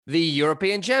The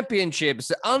European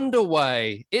Championships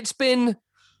underway. It's been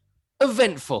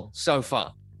eventful so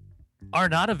far.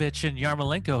 Arnautovic and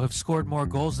Yarmolenko have scored more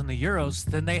goals in the Euros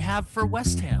than they have for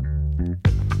West Ham.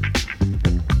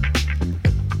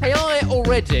 Hey, I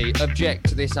already object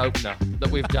to this opener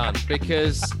that we've done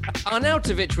because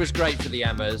Arnautovic was great for the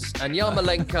Hammers and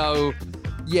Yarmolenko,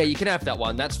 yeah, you can have that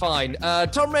one. That's fine.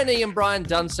 Tom Rennie and Brian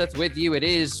Dunseth with you. It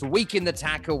is Week in the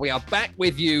Tackle. We are back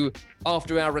with you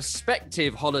after our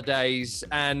respective holidays.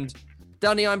 And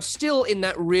Dunny, I'm still in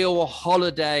that real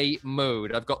holiday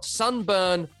mood. I've got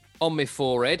sunburn on my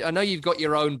forehead. I know you've got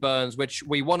your own burns, which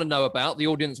we want to know about. The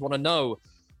audience want to know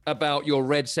about your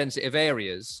red sensitive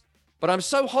areas. But I'm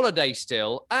so holiday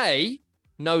still. A,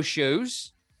 no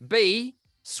shoes. B,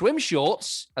 swim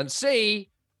shorts. And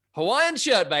C, Hawaiian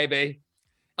shirt, baby.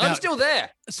 I'm still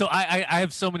there. So I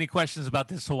have so many questions about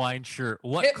this Hawaiian shirt.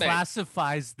 What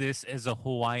classifies this as a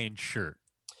Hawaiian shirt?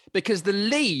 Because the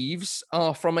leaves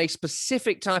are from a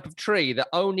specific type of tree that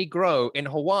only grow in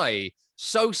Hawaii.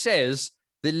 So says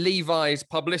the Levi's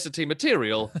publicity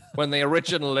material when they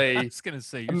originally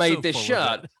made this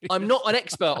shirt. I'm not an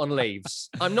expert on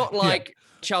leaves. I'm not like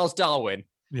Charles Darwin.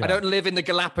 Yeah. I don't live in the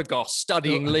Galapagos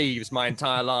studying leaves my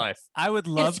entire life. I would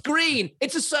love... It's green.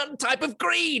 It's a certain type of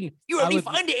green. You only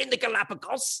find it in the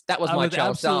Galapagos. That was my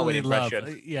Charles Darwin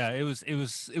impression. Yeah, it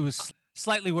was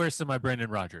slightly worse than my Brendan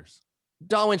Rodgers.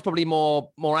 Darwin's probably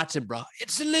more Attenborough.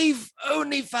 It's a leaf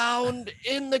only found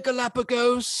in the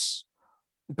Galapagos.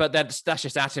 But that's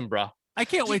just Attenborough. I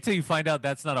can't wait till you find out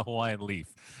that's not a Hawaiian leaf.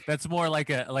 That's more like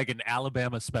an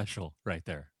Alabama special right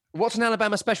there. What's an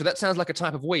Alabama special? That sounds like a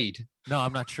type of weed. No,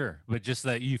 I'm not sure. But just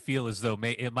that you feel as though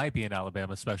it might be an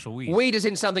Alabama special weed. Weed is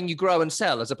in something you grow and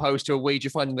sell as opposed to a weed you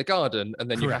find in the garden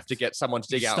and then you have to get someone to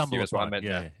dig out for you is what I meant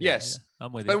there. Yes. Yeah.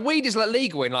 I'm with you. But weed is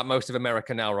legal in like most of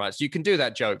America now, right? So you can do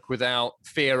that joke without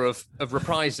fear of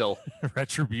reprisal.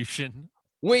 Retribution.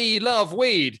 We love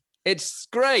weed. It's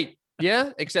great.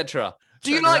 Yeah, etc.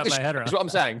 Do you like the shirt? That's what I'm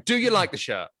saying. Do you like the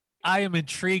shirt? I am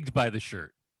intrigued by the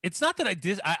shirt. It's not that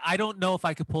I don't know if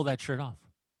I could pull that shirt off.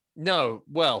 No,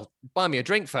 well, buy me a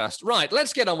drink first. Right,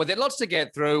 let's get on with it. Lots to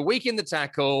get through. Week in the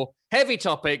Tackle. Heavy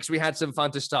topics. We had some fun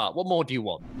to start. What more do you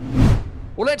want?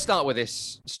 Well, let's start with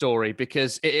this story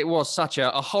because it was such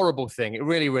a horrible thing. It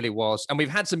really, really was. And we've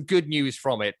had some good news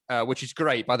from it, which is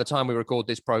great by the time we record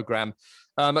this program.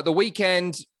 At the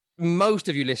weekend, most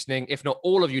of you listening, if not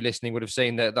all of you listening, would have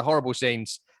seen the horrible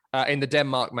scenes in the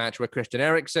Denmark match where Christian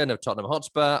Eriksen of Tottenham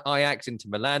Hotspur, Ajax, Inter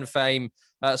Milan fame,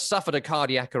 suffered a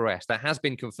cardiac arrest. That has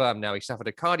been confirmed now. He suffered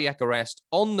a cardiac arrest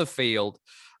on the field,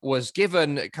 was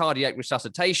given cardiac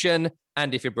resuscitation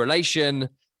and defibrillation,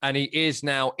 and he is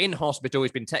now in hospital.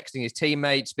 He's been texting his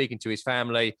teammates, speaking to his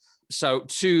family. So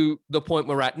to the point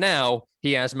we're at now,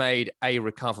 he has made a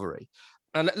recovery.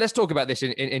 And let's talk about this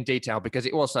in detail because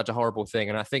it was such a horrible thing.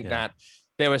 And I think that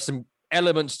there were some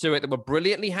elements to it that were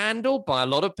brilliantly handled by a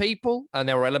lot of people, and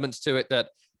there were elements to it that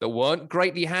weren't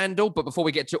greatly handled. But before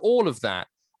we get to all of that,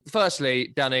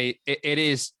 firstly, Danny, it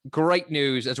is great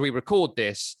news as we record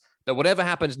this that whatever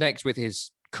happens next with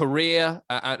his career,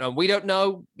 and we don't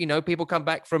know, people come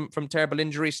back from terrible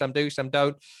injuries, some do, some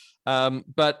don't.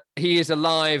 But he is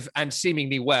alive and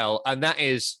seemingly well, and that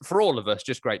is, for all of us,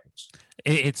 just great news.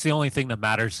 It's the only thing that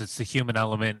matters. It's the human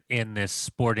element in this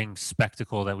sporting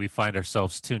spectacle that we find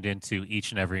ourselves tuned into each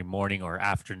and every morning or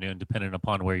afternoon, depending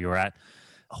upon where you're at.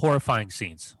 Horrifying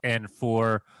scenes. And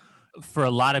for a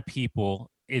lot of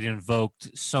people, it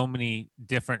invoked so many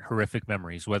different horrific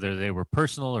memories, whether they were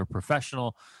personal or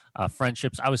professional,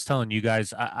 friendships. I was telling you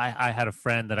guys, I had a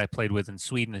friend that I played with in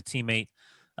Sweden, a teammate,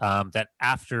 that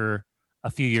after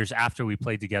a few years after we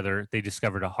played together, they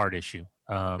discovered a heart issue.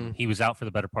 He was out for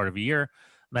the better part of a year,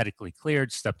 medically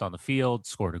cleared, stepped on the field,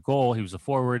 scored a goal. He was a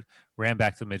forward, ran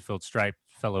back to the midfield stripe,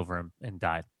 fell over him and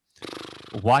died.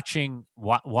 Watching,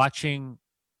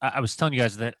 I was telling you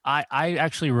guys that I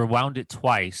actually rewound it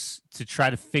twice to try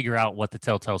to figure out what the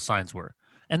telltale signs were.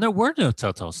 And there were no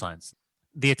telltale signs.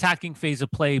 The attacking phase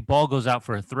of play, ball goes out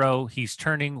for a throw. He's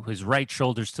turning his right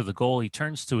shoulders to the goal. He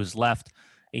turns to his left.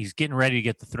 He's getting ready to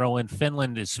get the throw in.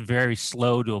 Finland is very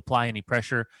slow to apply any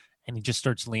pressure, and he just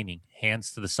starts leaning,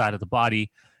 hands to the side of the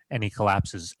body, and he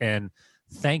collapses. And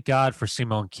thank God for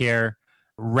Simon Kjær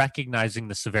recognizing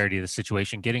the severity of the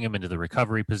situation, getting him into the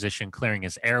recovery position, clearing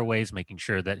his airways, making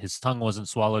sure that his tongue wasn't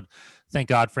swallowed. Thank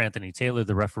God for Anthony Taylor,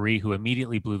 the referee, who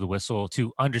immediately blew the whistle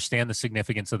to understand the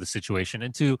significance of the situation,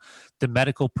 and to the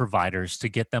medical providers to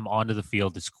get them onto the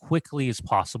field as quickly as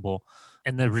possible.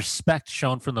 And the respect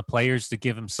shown from the players to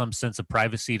give him some sense of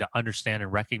privacy to understand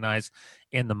and recognize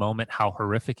in the moment how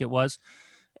horrific it was.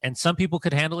 And some people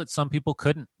could handle it, some people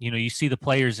couldn't. You see the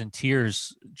players in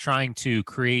tears trying to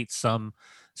create some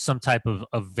type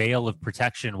of veil of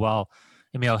protection, while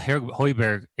Emil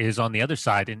Højbjerg is on the other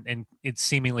side, and it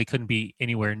seemingly couldn't be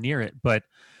anywhere near it. But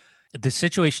the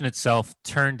situation itself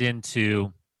turned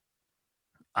into,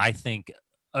 I think,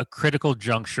 a critical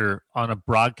juncture on a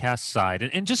broadcast side.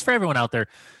 And just for everyone out there,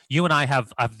 you and I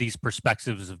have these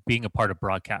perspectives of being a part of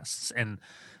broadcasts. And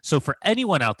so for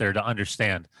anyone out there to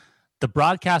understand, the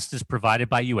broadcast is provided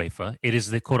by UEFA. It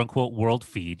is the quote unquote world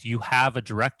feed. You have a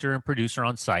director and producer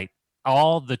on site.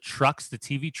 All the trucks, the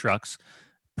TV trucks,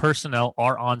 personnel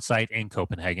are on site in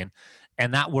Copenhagen.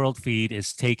 And that world feed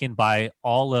is taken by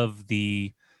all of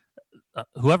the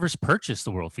whoever's purchased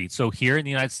the world feed. So here in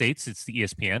the United States, it's the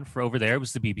ESPN. For over there, it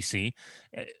was the BBC.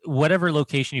 Whatever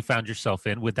location you found yourself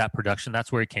in with that production,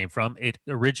 that's where it came from. It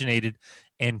originated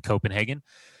in Copenhagen.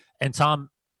 And Tom,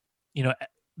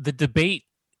 the debate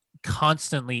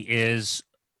constantly is,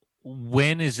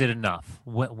 when is it enough?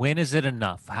 When is it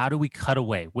enough? How do we cut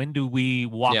away? When do we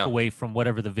walk away from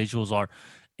whatever the visuals are?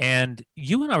 And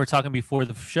you and I were talking before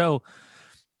the show.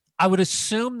 I would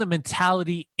assume the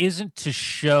mentality isn't to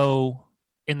show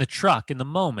in the truck in the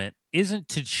moment, isn't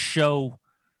to show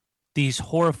these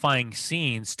horrifying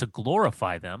scenes to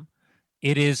glorify them.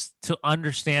 It is to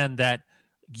understand that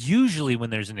usually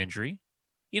when there's an injury,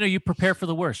 you prepare for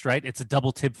the worst, right? It's a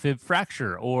double tib fib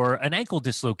fracture or an ankle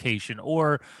dislocation,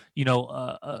 or,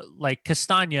 like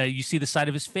Castagna, you see the side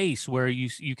of his face where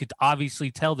you could obviously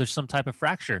tell there's some type of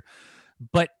fracture.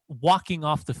 But walking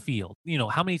off the field,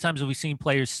 how many times have we seen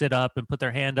players sit up and put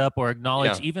their hand up or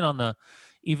acknowledge, even on the,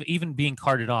 even being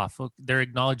carted off, they're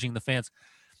acknowledging the fans.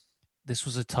 This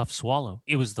was a tough swallow.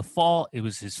 It was the fall. It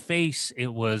was his face.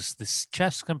 It was the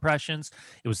chest compressions.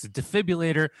 It was the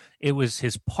defibrillator. It was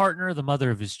his partner, the mother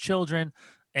of his children,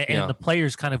 and the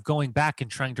players kind of going back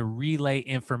and trying to relay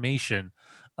information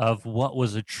of what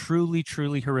was a truly,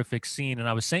 truly horrific scene. And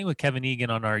I was saying with Kevin Egan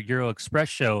on our Euro Express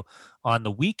show on the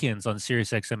weekends on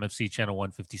Sirius XM channel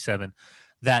 157,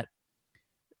 that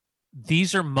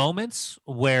these are moments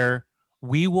where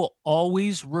we will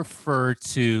always refer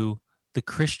to the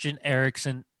Christian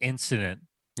Eriksen incident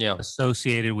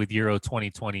associated with Euro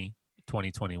 2020,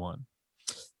 2021.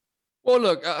 Well,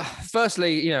 look,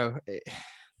 firstly,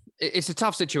 it's a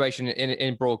tough situation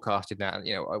in broadcasting that,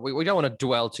 we don't want to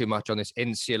dwell too much on this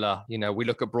insular, we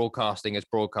look at broadcasting as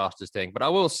broadcasters thing. But I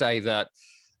will say that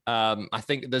I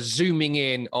think the zooming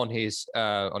in on his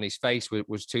face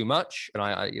was too much. And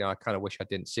I kind of wish I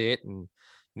didn't see it. And,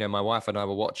 my wife and I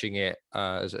were watching it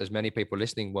as many people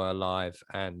listening were live.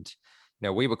 And,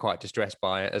 we were quite distressed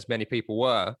by it, as many people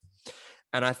were.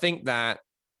 And I think that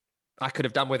I could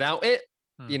have done without it.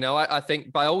 I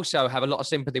think, but I also have a lot of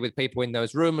sympathy with people in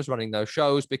those rooms running those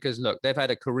shows, because look, they've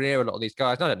had a career. A lot of these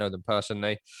guys, I don't know them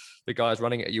personally, the guys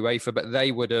running at UEFA, but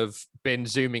they would have been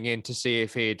zooming in to see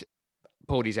if he'd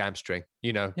pulled his hamstring.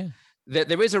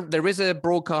 There is a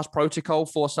broadcast protocol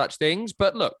for such things,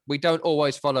 but look, we don't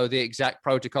always follow the exact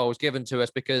protocols given to us,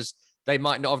 because they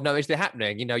might not have noticed it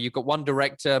happening. You've got one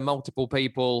director, multiple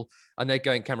people, and they're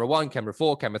going camera 1, camera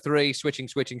 4, camera 3,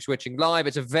 switching live.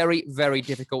 It's a very, very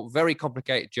difficult, very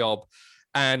complicated job.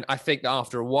 And I think that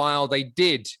after a while, they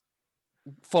did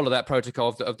follow that protocol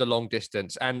of the long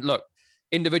distance. And look,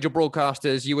 individual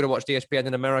broadcasters, you would have watched ESPN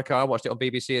in America. I watched it on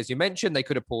BBC, as you mentioned. They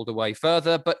could have pulled away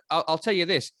further. But I'll tell you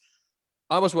this.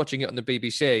 I was watching it on the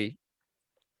BBC,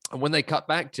 and when they cut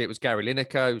back to it, was Gary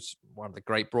Lineker, who's one of the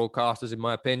great broadcasters, in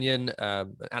my opinion.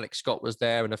 Alex Scott was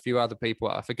there, and a few other people.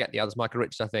 I forget the others, Michael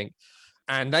Richards, I think.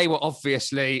 And they were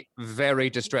obviously very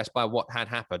distressed by what had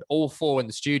happened. All four in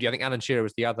the studio. I think Alan Shearer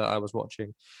was the other I was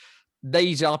watching.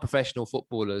 These are professional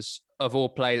footballers, have all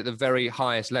played at the very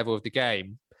highest level of the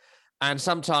game. And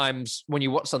sometimes when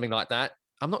you watch something like that,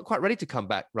 I'm not quite ready to come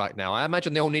back right now. I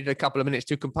imagine they all needed a couple of minutes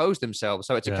to compose themselves.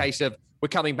 So it's a case of, we're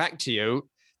coming back to you.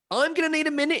 I'm going to need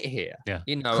a minute here. Yeah.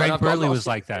 Craig Burley was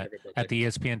like that at the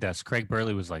ESPN desk. Craig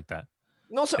Burley was like that.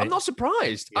 I'm not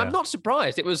surprised. Yeah. I'm not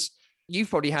surprised. It was, you've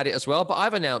probably had it as well, but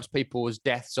I've announced people's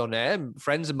deaths on air.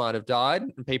 Friends of mine have died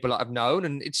and people that I've known,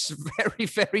 and it's very,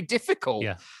 very difficult.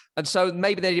 Yeah. And so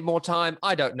maybe they needed more time.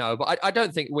 I don't know, but I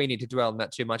don't think we need to dwell on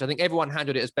that too much. I think everyone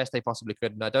handled it as best they possibly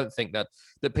could. And I don't think that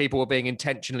people were being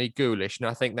intentionally ghoulish. And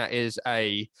I think that is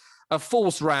a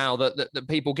false row that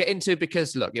people get into,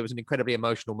 because look, it was an incredibly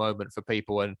emotional moment for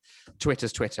people, and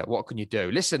Twitter's Twitter. What can you do?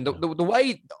 Listen, the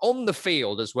way on the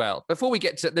field as well, before we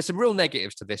get to, there's some real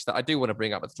negatives to this that I do want to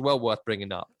bring up. It's well worth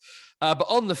bringing up. But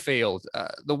on the field,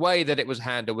 the way that it was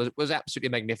handled was absolutely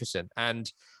magnificent.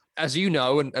 And as you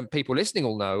know, and people listening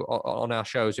will know, on our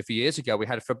shows a few years ago, we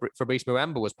had Fabrice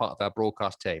Muamba was part of our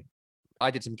broadcast team.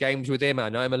 I did some games with him. I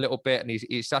know him a little bit, and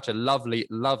he's such a lovely,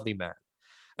 lovely man.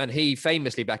 And he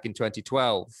famously, back in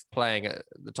 2012, playing at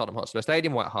the Tottenham Hotspur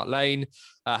Stadium, White Hart Lane,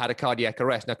 had a cardiac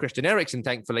arrest. Now, Christian Eriksen,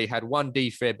 thankfully, had one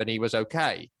defib and he was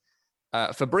okay.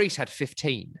 Fabrice had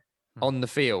 15 on the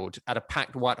field at a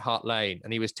packed White Hart Lane,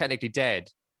 and he was technically dead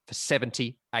for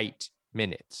 78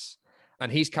 minutes.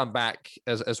 And he's come back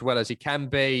as well as he can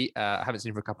be. I haven't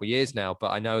seen him for a couple of years now, but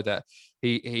I know that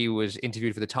he was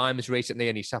interviewed for the Times recently,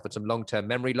 and he suffered some long-term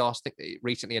memory loss. I think he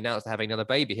recently announced having another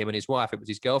baby, him and his wife. It was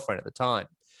his girlfriend at the time.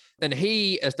 And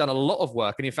he has done a lot of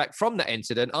work. And in fact, from that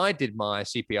incident, I did my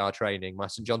CPR training, my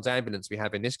St. John's ambulance we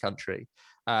have in this country,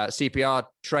 CPR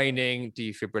training,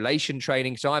 defibrillation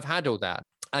training. So I've had all that.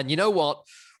 And you know what?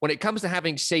 When it comes to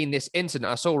having seen this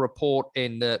incident, I saw a report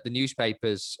in the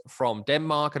newspapers from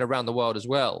Denmark and around the world as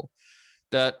well,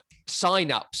 that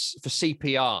sign-ups for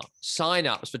CPR,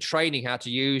 sign-ups for training how to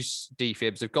use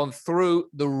defibs have gone through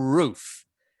the roof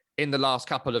in the last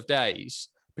couple of days,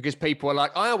 because people are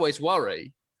like, I always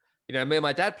worry. You know, me and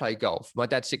my dad play golf. My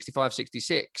dad's 65,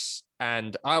 66.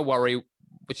 And I worry,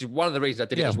 which is one of the reasons I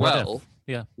did it as well.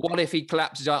 What if he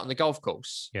collapses out on the golf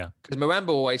course? Yeah. Because Moamba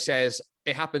always says,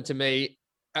 it happened to me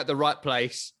at the right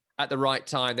place at the right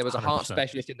time. There was a 100%. Heart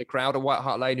specialist in the crowd at White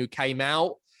Hart Lane who came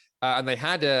out and they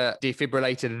had a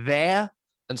defibrillator there.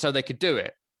 And so they could do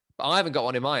it. But I haven't got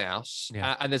one in my house.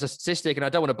 Yeah. And there's a statistic, and I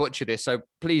don't want to butcher this, so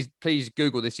please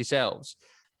Google this yourselves.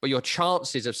 But your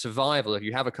chances of survival if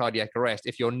you have a cardiac arrest,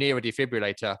 if you're near a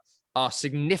defibrillator, are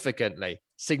significant. I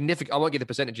won't give the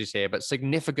percentages here, but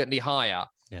significantly higher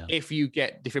if you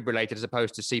get defibrillated as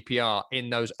opposed to CPR in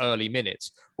those early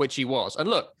minutes, which he was. And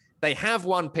look, they have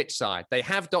one pitch side. They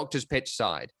have doctors pitch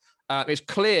side. It's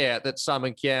clear that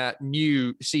Simon Kjær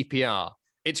knew CPR.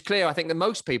 It's clear, I think, that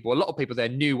a lot of people there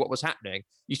knew what was happening.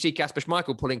 You see Kasper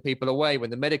Schmeichel pulling people away when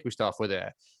the medical staff were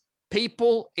there.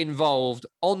 People involved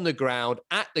on the ground,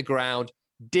 at the ground,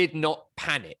 did not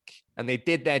panic, and they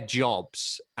did their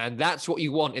jobs. And that's what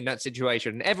you want in that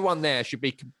situation. And everyone there should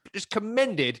be just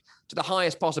commended to the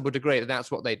highest possible degree that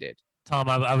that's what they did. Tom,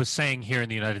 I was saying here in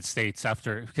the United States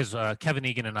because Kevin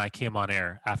Egan and I came on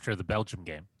air after the Belgium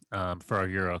game for our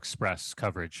Euro Express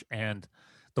coverage. And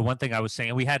the one thing I was saying,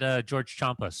 and we had George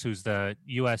Champas, who's the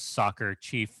U.S. Soccer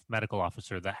Chief Medical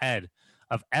Officer, the head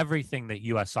of everything that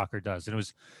U.S. Soccer does. And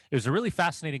it was a really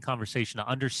fascinating conversation to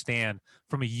understand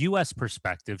from a U.S.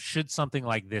 perspective, should something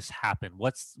like this happen?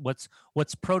 What's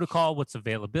protocol, what's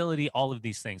availability, all of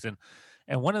these things.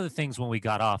 And one of the things when we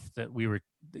got off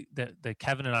that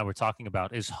Kevin and I were talking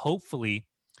about is hopefully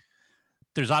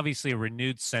there's obviously a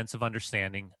renewed sense of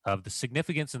understanding of the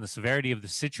significance and the severity of the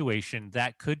situation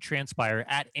that could transpire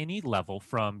at any level,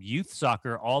 from youth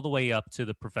soccer all the way up to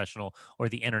the professional or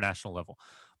the international level.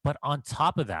 But on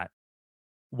top of that,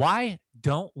 why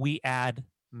don't we add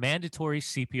mandatory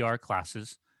CPR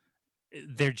classes?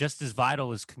 They're just as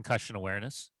vital as concussion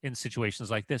awareness in situations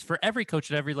like this for every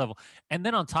coach at every level. And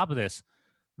then on top of this,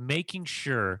 making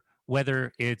sure,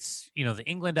 whether it's, the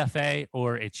England FA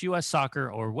or it's US Soccer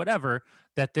or whatever,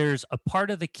 that there's a part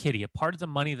of the kitty, a part of the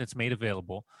money that's made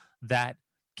available that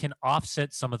can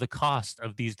offset some of the cost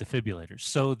of these defibrillators,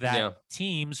 so that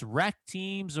teams, rec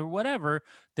teams or whatever,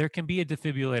 there can be a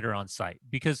defibrillator on site.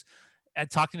 Because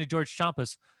talking to George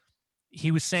Champas,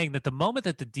 he was saying that the moment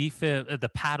that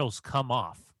the paddles come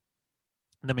off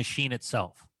the machine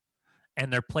itself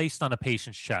and they're placed on a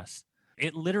patient's chest,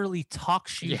 it literally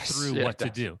talks you through what to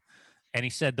do. And he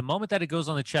said the moment that it goes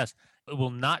on the chest, it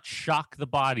will not shock the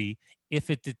body if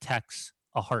it detects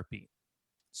a heartbeat.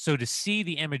 So to see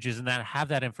the images and have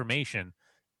that information,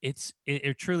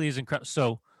 it truly is incredible.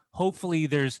 So hopefully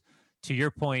there's, to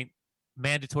your point,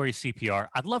 mandatory CPR.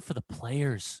 I'd love for the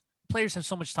players. Players have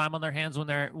so much time on their hands when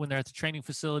they're at the training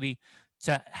facility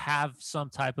to have some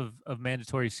type of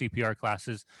mandatory CPR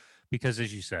classes. Because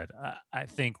as you said, I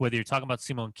think whether you're talking about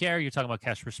Simon Kjær, you're talking about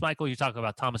Kasper Schmeichel, you're talking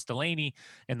about Thomas Delaney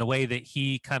and the way that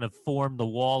he kind of formed the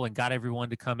wall and got everyone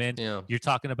to come in. Yeah. You're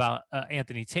talking about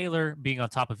Anthony Taylor being on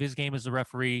top of his game as a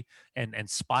referee and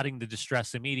spotting the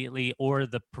distress immediately, or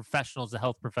the professionals, the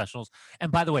health professionals. And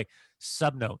by the way,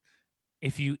 sub note,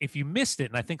 if you missed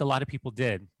it, and I think a lot of people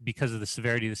did because of the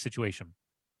severity of the situation,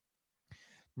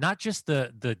 not just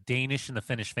the Danish and the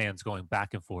Finnish fans going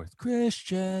back and forth,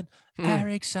 Christian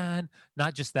Eriksen,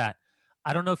 not just that.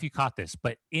 I don't know if you caught this,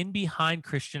 but in behind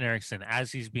Christian Eriksen,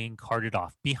 as he's being carted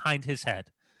off, behind his head,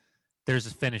 there's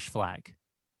a Finnish flag.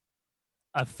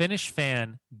 A Finnish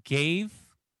fan gave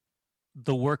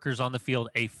the workers on the field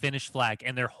a Finnish flag,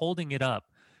 and they're holding it up,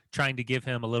 trying to give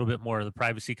him a little bit more of the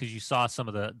privacy, because you saw some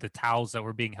of the towels that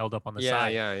were being held up on the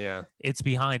side. Yeah. It's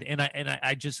behind. And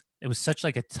I just, it was such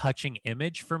like a touching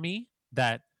image for me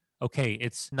that okay,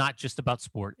 it's not just about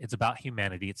sport, it's about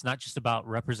humanity. It's not just about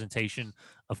representation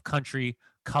of country,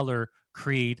 color,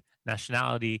 creed,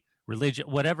 nationality, religion,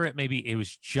 whatever it may be. It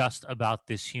was just about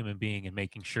this human being and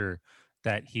making sure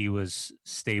that he was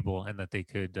stable and that they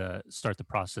could start the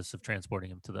process of transporting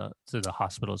him to the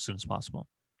hospital as soon as possible.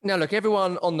 Now, look,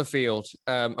 everyone on the field,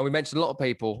 and we mentioned a lot of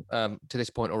people to this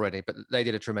point already, but they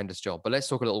did a tremendous job. But let's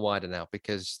talk a little wider now,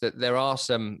 because there are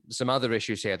some other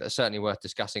issues here that are certainly worth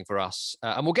discussing for us.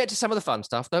 And we'll get to some of the fun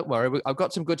stuff. Don't worry. I've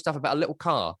got some good stuff about a little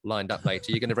car lined up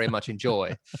later. You're going to very much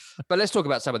enjoy. But let's talk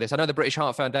about some of this. I know the British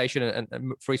Heart Foundation and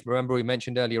Fabrice Mulemba, we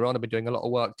mentioned earlier on, have been doing a lot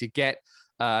of work to get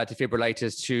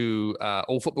defibrillators to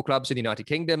all football clubs in the United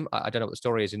Kingdom. I don't know what the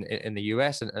story is in the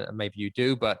US, and maybe you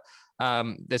do, but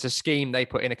there's a scheme they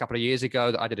put in a couple of years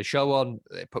ago that I did a show on.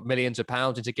 They put millions of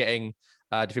pounds into getting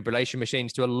defibrillation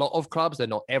machines to a lot of clubs. They're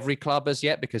not every club as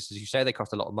yet, because, as you say, they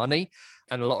cost a lot of money.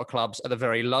 And a lot of clubs at the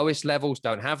very lowest levels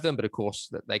don't have them, but of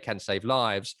course they can save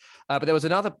lives. But there was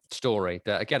another story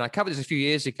that, again, I covered this a few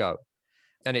years ago,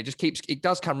 and it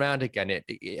does come round again.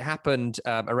 It happened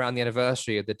around the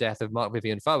anniversary of the death of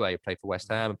Marc-Vivien Foé, who played for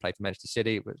West Ham and played for Manchester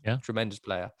City. He was a tremendous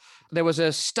player. There was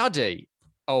a study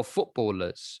of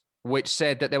footballers which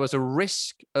said that there was a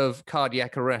risk of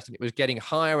cardiac arrest, and it was getting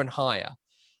higher and higher.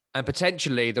 And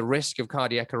potentially the risk of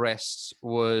cardiac arrests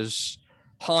was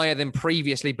higher than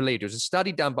previously believed. It was a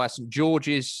study done by St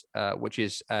George's, which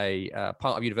is a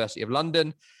part of University of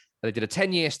London. They did a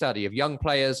 10-year study of young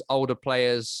players, older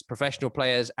players, professional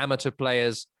players, amateur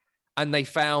players, and they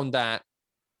found that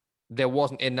there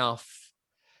wasn't enough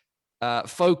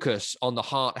focus on the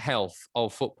heart health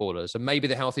of footballers, and maybe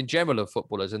the health in general of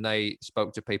footballers. And they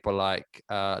spoke to people like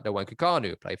Nwankwo Kanu,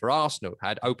 who played for Arsenal,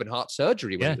 had open heart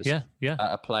surgery when he was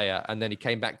a player, and then he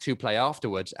came back to play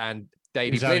afterwards. And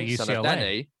Daley Blind, son of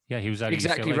Danny, he was at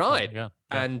exactly UCLA right. Yeah.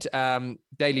 And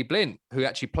Daley Blind, who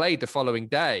actually played the following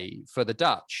day for the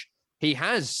Dutch,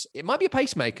 it might be a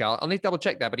pacemaker. I'll need to double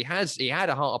check that, but he had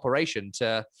a heart operation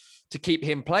to keep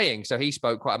him playing. So he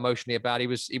spoke quite emotionally about he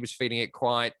was feeling it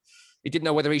quite. He didn't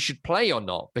know whether he should play or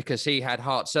not, because he had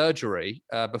heart surgery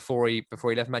before he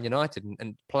left Man United,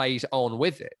 and plays on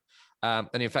with it. And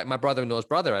in fact, my brother-in-law's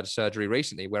brother had surgery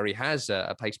recently where he has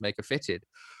a pacemaker fitted,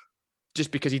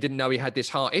 just because he didn't know he had this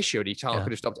heart issue, and his heart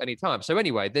could have stopped any time. So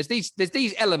anyway, there's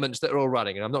these elements that are all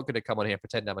running, and I'm not going to come on here and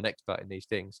pretend I'm an expert in these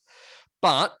things,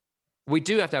 but we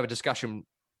do have to have a discussion,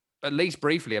 at least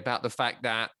briefly, about the fact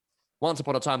that once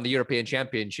upon a time, the European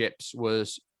Championships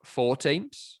was 4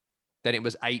 teams, then it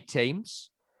was 8 teams,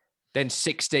 then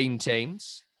 16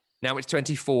 teams. Now it's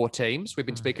 24 teams. We've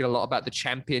been speaking a lot about the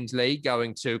Champions League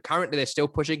currently they're still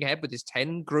pushing ahead with this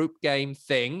 10 group game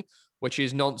thing, which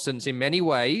is nonsense in many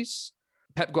ways.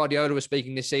 Pep Guardiola was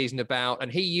speaking this season about,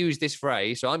 and he used this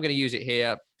phrase, so I'm going to use it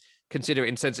here, consider it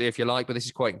insensitive if you like, but this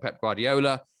is quoting Pep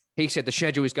Guardiola. He said the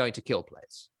schedule is going to kill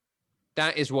players.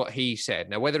 That is what he said.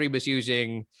 Now, whether he was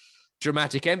using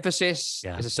dramatic emphasis,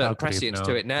 there's a certain prescience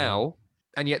to it now,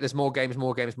 and yet there's more games.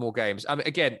 I mean,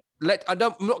 again, I'm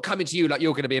not coming to you like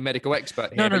you're going to be a medical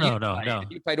expert here. No.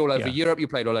 You played all over Europe. You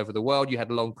played all over the world. You had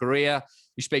a long career.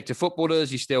 You speak to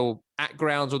footballers. You still at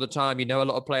grounds all the time. You know a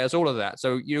lot of players, all of that.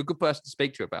 So you're a good person to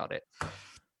speak to about it.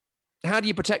 How do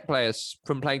you protect players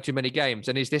from playing too many games?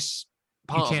 And is this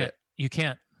part of it? You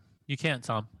can't,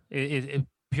 Tom. It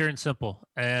pure and simple.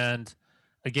 And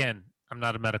again, I'm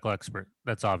not a medical expert.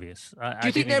 That's obvious. Do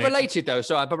you think they're related, though?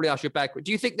 So I probably asked you back.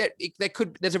 Do you think that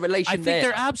there's a relation there? I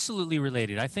think they're absolutely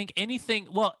related. I think anything,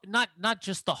 well, not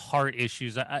just the heart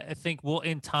issues. I think we'll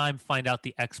in time find out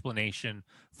the explanation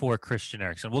for Christian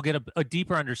Eriksen. We'll get a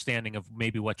deeper understanding of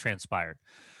maybe what transpired.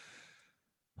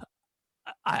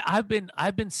 I've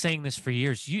been saying this for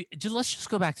years. Let's just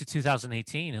go back to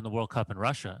 2018 in the World Cup in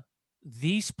Russia.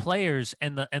 These players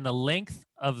and the length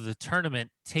of the tournament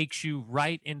takes you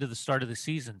right into the start of the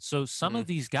season. So some of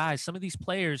these guys, some of these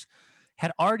players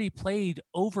had already played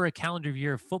over a calendar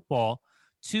year of football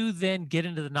to then get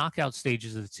into the knockout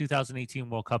stages of the 2018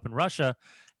 World Cup in Russia,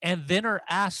 and then are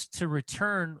asked to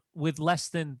return with less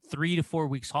than 3 to 4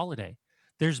 weeks holiday.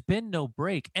 There's been no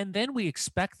break. And then we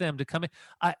expect them to come in.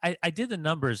 I did the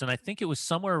numbers, and I think it was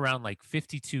somewhere around like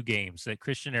 52 games that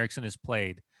Christian Eriksen has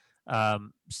played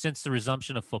since the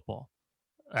resumption of football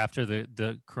after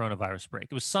the coronavirus break.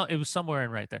 It was somewhere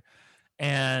in right there.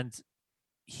 And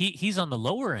he's on the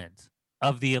lower end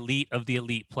of the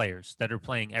elite players that are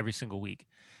playing every single week.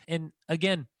 And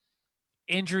again,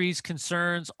 injuries,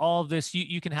 concerns, all of this,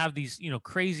 you can have these,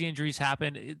 crazy injuries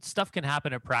happen. Stuff can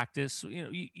happen at practice.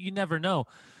 You never know.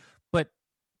 But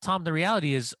Tom, the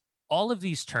reality is all of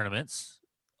these tournaments,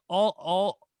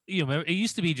 all it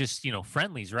used to be just,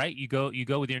 friendlies, right? You go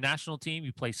with your national team,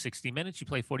 you play 60 minutes, you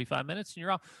play 45 minutes, and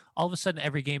you're off. All of a sudden,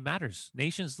 every game matters.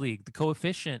 Nations League, the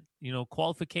coefficient,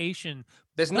 qualification.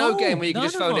 There's no game where you can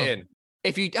none just of phone it them. in.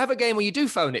 If you have a game where you do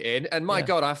phone it in, and my Yeah.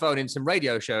 God, I phone in some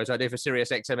radio shows I do for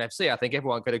Sirius XMFC. I think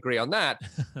everyone could agree on that.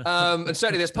 And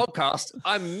certainly this podcast,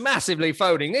 I'm massively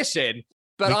phoning this in,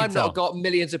 but We can I've not tell. got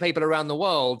millions of people around the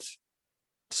world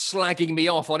slagging me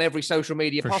off on every social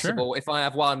media For possible sure. if I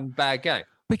have one bad game.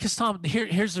 Because Tom,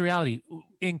 here's the reality.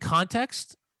 In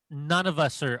context, none of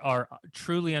us are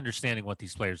truly understanding what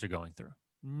these players are going through.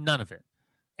 None of it.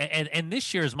 And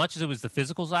this year, as much as it was the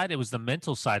physical side, it was the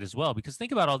mental side as well. Because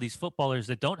think about all these footballers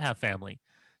that don't have family,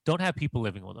 don't have people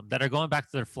living with them, that are going back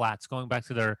to their flats, going back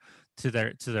to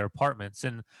their apartments,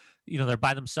 and they're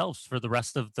by themselves for the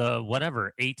rest of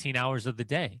the 18 hours of the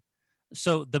day.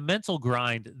 So the mental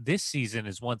grind this season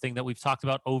is one thing that we've talked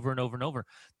about over and over and over.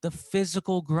 The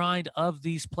physical grind of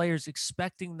these players,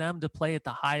 expecting them to play at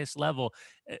the highest level.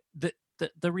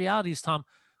 The reality is, Tom,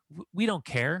 we don't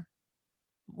care.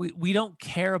 We don't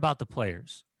care about the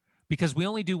players because we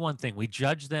only do one thing. We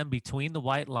judge them between the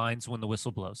white lines when the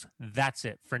whistle blows. That's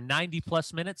it. For 90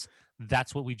 plus minutes,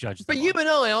 that's what we judge them But you on. and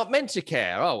I aren't meant to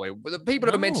care, are we? The people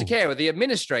who are meant to No. care are the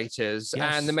administrators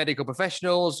and the Yes. medical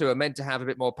professionals who are meant to have a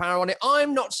bit more power on it.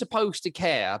 I'm not supposed to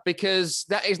care because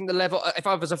that isn't the level. If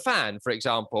I was a fan, for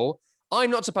example, I'm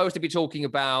not supposed to be talking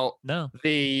about No.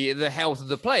 the health of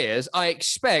the players. I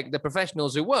expect the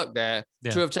professionals who work there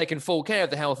Yeah. to have taken full care of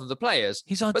the health of the players.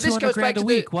 He's on But this 200 goes back grand a to the-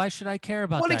 week. Why should I care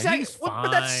about Well, that? exactly. He's Well,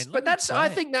 fine. but that's. I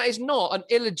think that is not an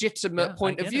illegitimate Yeah,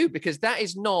 point I of get view because that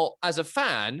is not, as a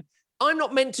fan, I'm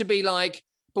not meant to be like,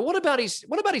 but what about his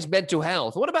mental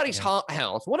health? What about his heart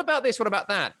health? What about this? What about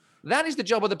that? That is the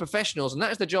job of the professionals, and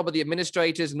that is the job of the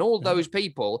administrators and all those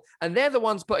people, and they're the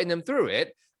ones putting them through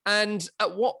it. And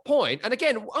at what point? And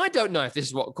again, I don't know if this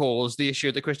is what caused the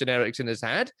issue that Christian Eriksen has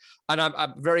had, and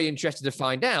I'm very interested to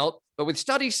find out. But with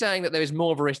studies saying that there is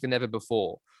more of a risk than ever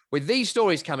before, with these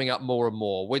stories coming up more and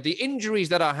more, with the injuries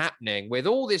that are happening, with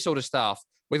all this sort of stuff,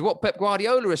 with what Pep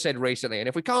Guardiola has said recently, and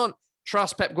if we can't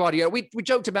trust Pep Guardiola, we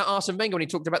joked about Arsene Wenger when he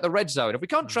talked about the red zone. If we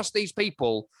can't trust these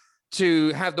people to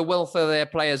have the welfare of their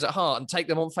players at heart and take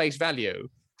them on face value,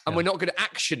 and we're not going to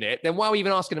action it, then why are we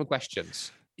even asking them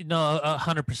questions? No,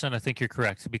 100%. I think you're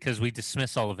correct because we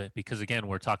dismiss all of it because, again,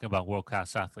 we're talking about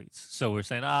world-class athletes. So we're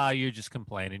saying, you're just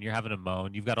complaining. You're having a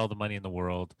moan. You've got all the money in the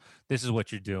world. This is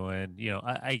what you're doing.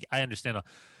 I understand. A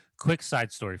quick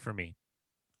side story for me.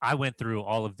 I went through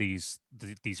all of these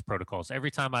protocols.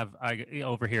 Every time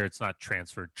over here, it's not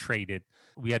transferred, traded.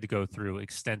 We had to go through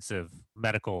extensive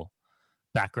medical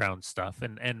background stuff.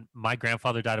 And my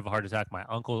grandfather died of a heart attack. My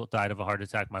uncle died of a heart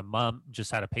attack. My mom just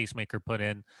had a pacemaker put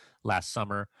in last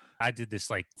summer. I did this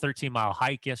like 13-mile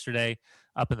hike yesterday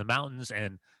up in the mountains.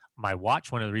 And my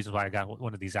watch, one of the reasons why I got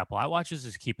one of these Apple iWatches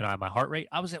is to keep an eye on my heart rate.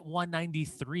 I was at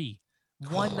 193.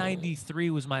 193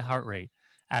 was my heart rate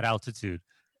at altitude.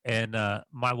 And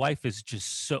my wife is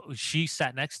just she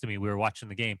sat next to me. We were watching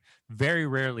the game. Very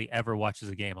rarely ever watches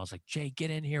a game. I was like, Jay,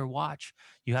 get in here, watch.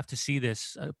 You have to see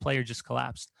this. A player just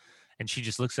collapsed. And she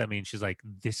just looks at me and she's like,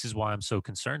 this is why I'm so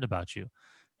concerned about you.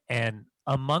 And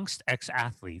amongst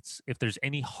ex-athletes, if there's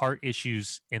any heart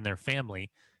issues in their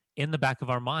family, in the back of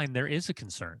our mind, there is a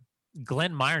concern.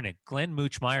 Glenn Mooch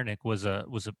Meyernick was a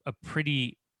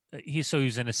pretty, he's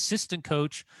an assistant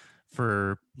coach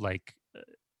for like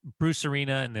Bruce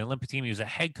Arena and the Olympic team. He was a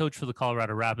head coach for the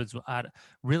Colorado Rapids, a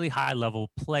really high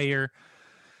level player,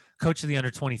 coach of the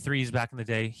under 23s back in the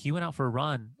day. He went out for a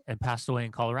run and passed away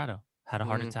in Colorado, had a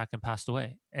heart attack and passed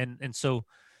away. And so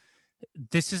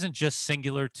this isn't just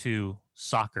singular to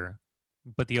soccer,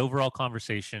 but the overall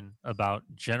conversation about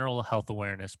general health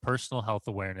awareness, personal health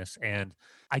awareness. And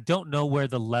I don't know where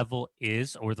the level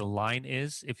is or the line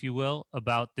is, if you will,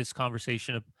 about this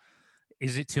conversation of,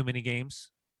 is it too many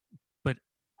games?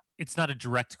 It's not a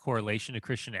direct correlation to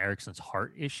Christian Eriksen's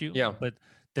heart issue, but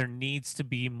there needs to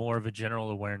be more of a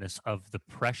general awareness of the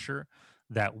pressure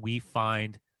that we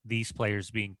find these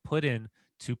players being put in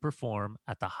to perform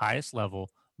at the highest level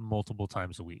multiple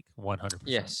times a week, 100%.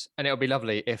 Yes, and it would be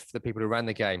lovely if the people who ran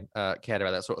the game cared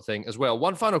about that sort of thing as well.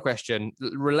 One final question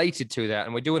related to that,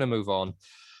 and we do want to move on,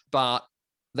 but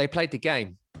they played the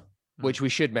game, which we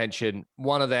should mention.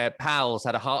 One of their pals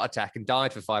had a heart attack and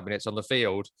died for 5 minutes on the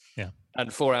field. Yeah.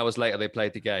 And 4 hours later, they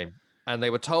played the game. And they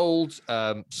were told,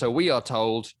 so we are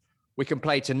told, we can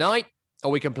play tonight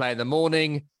or we can play in the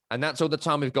morning. And that's all the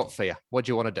time we've got for you. What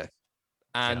do you want to do?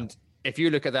 And if you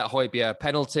look at that Højbjerg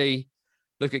penalty,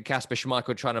 look at Kasper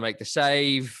Schmeichel trying to make the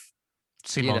save.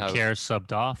 Simon Kjær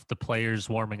subbed off, the players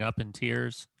warming up in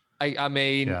tears. I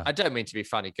mean, Yeah. I don't mean to be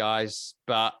funny, guys,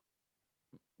 but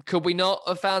could we not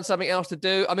have found something else to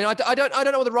do? I mean, I don't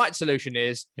know what the right solution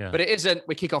is, Yeah. but it isn't.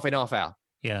 We kick off in half hour.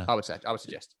 Yeah. I would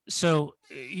suggest. So,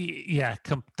 yeah,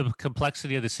 the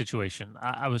complexity of the situation.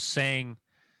 I was saying,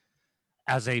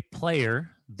 as a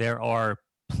player, there are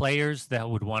players that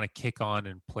would want to kick on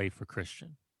and play for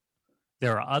Christian.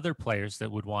 There are other players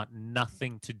that would want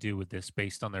nothing to do with this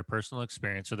based on their personal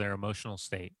experience or their emotional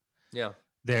state. Yeah.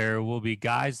 There will be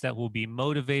guys that will be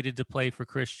motivated to play for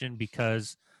Christian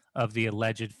because of the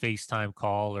alleged FaceTime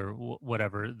call or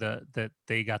whatever that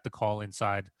they got the call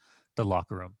inside the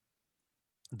locker room.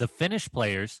 The Finnish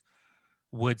players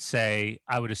would say,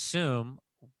 I would assume,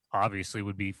 obviously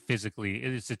would be physically,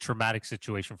 it's a traumatic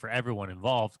situation for everyone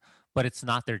involved, but it's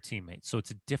not their teammates. So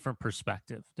it's a different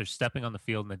perspective. They're stepping on the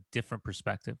field in a different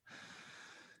perspective.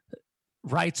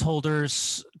 Rights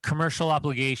holders, commercial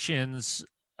obligations,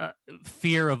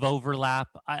 fear of overlap.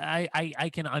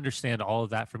 I can understand all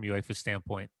of that from UEFA's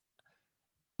standpoint.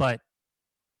 But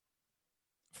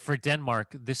for Denmark,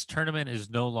 this tournament is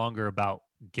no longer about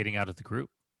getting out of the group.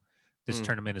 This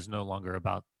tournament is no longer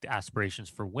about the aspirations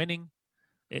for winning.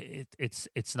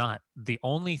 It's not. The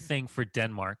only thing for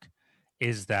Denmark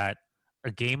is that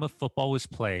a game of football was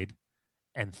played,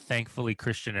 and thankfully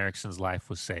Christian Eriksen's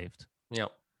life was saved. Yeah.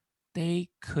 They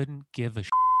couldn't give a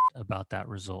about that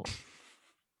result.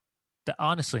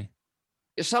 Honestly.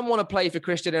 Some want to play for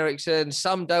Christian Eriksen,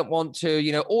 some don't want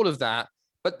to, all of that.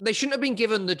 But they shouldn't have been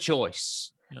given the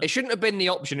choice. Yeah. It shouldn't have been the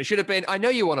option. It should have been, I know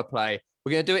you want to play.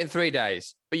 We're going to do it in 3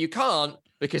 days. But you can't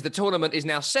because the tournament is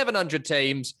now 700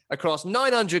 teams across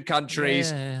 900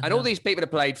 countries. And all these people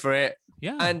have played for it.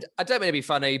 Yeah. And I don't mean to be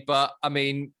funny, but I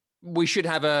mean, we should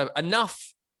have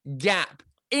enough gap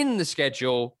in the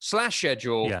schedule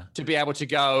to be able to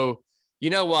go,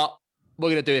 you know what? We're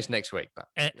going to do this next week. But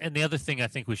and the other thing I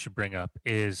think we should bring up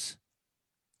is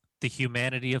the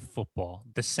humanity of football,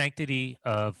 the sanctity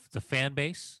of the fan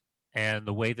base, and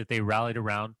the way that they rallied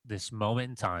around this moment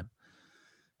in time.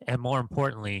 And more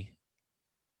importantly,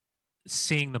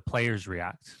 seeing the players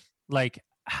react. Like,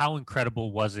 how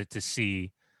incredible was it to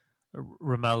see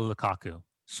Romelu Lukaku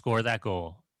score that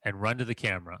goal and run to the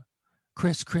camera?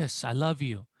 Chris, I love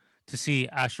you. To see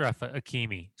Achraf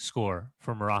Hakimi score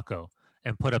for Morocco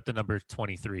and put up the number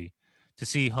 23. To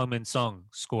see Heung-min Son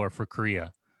score for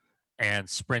Korea and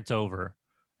sprint over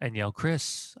and yell,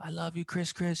 Chris, I love you,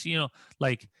 Chris.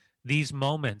 Like these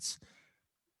moments,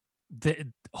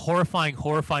 the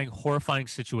horrifying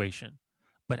situation.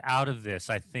 But out of this,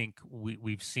 I think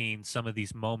we've seen some of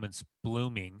these moments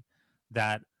blooming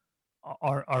that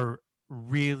are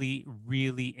really,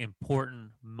 really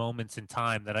important moments in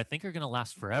time that I think are going to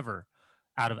last forever.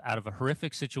 Out of a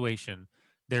horrific situation,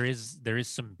 there is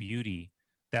some beauty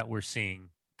that we're seeing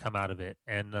come out of it.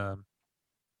 And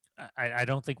I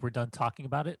don't think we're done talking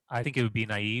about it. I think it would be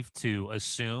naive to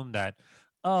assume that,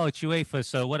 oh, it's UEFA,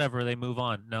 so whatever, they move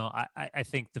on. No, I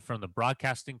think from the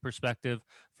broadcasting perspective,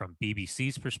 from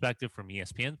BBC's perspective, from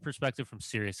ESPN's perspective, from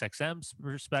SiriusXM's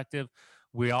perspective,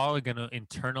 we all are going to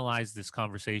internalize this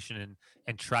conversation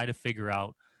and try to figure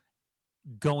out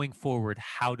going forward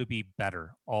how to be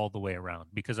better all the way around.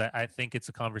 Because I think it's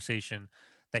a conversation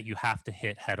that you have to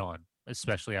hit head on,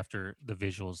 especially after the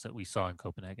visuals that we saw in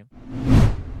Copenhagen.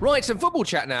 Right, some football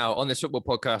chat now on this football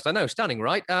podcast. I know, stunning,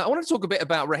 right? I want to talk a bit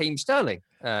about Raheem Sterling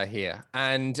here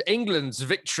and England's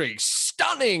victory.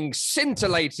 Stunning,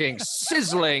 scintillating,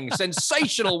 sizzling,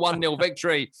 sensational 1-0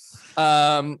 victory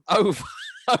over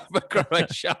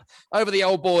Croatia, over the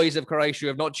old boys of Croatia who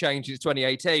have not changed since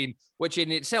 2018, which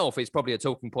in itself is probably a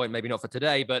talking point, maybe not for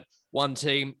today, but one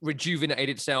team rejuvenated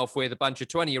itself with a bunch of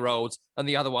 20-year-olds and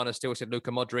the other one has still said, Luka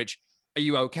Modric, are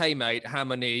you okay, mate? How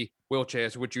many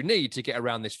wheelchairs would you need to get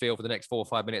around this field for the next 4 or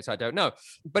 5 minutes? I don't know.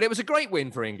 But it was a great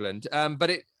win for England. What I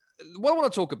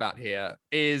want to talk about here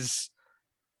is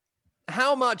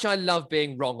how much I love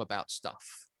being wrong about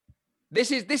stuff.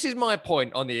 This is my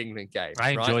point on the England game.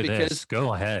 I enjoy this.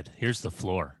 Go ahead. Here's the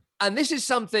floor. And this is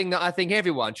something that I think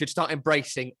everyone should start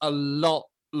embracing a lot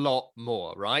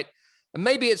more, right? And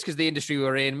maybe it's because the industry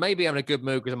we're in. Maybe I'm in a good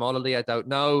mood because I'm on holiday. I don't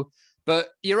know. But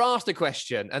you're asked a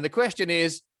question, and the question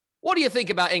is, what do you think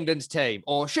about England's team?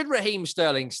 Or should Raheem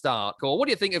Sterling start? Or what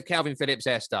do you think of Calvin Phillips'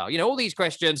 hairstyle? All these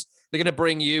questions, they're going to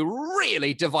bring you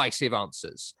really divisive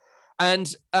answers.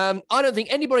 And I don't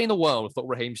think anybody in the world thought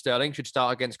Raheem Sterling should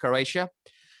start against Croatia.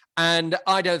 And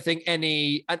I don't think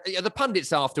the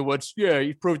pundits afterwards,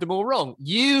 you've proved them all wrong.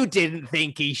 You didn't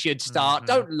think he should start.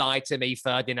 Mm-hmm. Don't lie to me,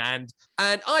 Ferdinand.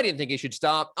 And I didn't think he should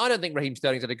start. I don't think Raheem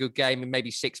Sterling's had a good game in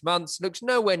maybe 6 months. Looks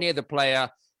nowhere near the player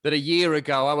that a year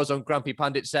ago I was on Grumpy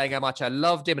Pundit saying how much I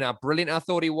loved him and how brilliant I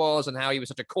thought he was and how he was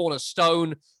such a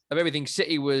cornerstone of everything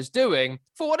City was doing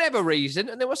for whatever reason.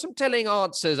 And there were some telling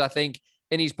answers, I think,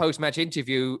 in his post-match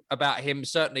interview about him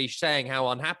certainly saying how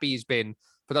unhappy he's been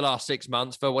for the last 6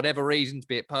 months for whatever reasons,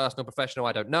 be it personal, professional,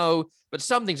 I don't know. But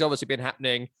something's obviously been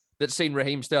happening that's seen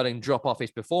Raheem Sterling drop off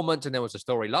his performance. And there was a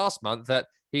story last month that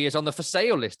he is on the for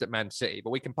sale list at Man City,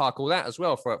 but we can park all that as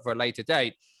well for a later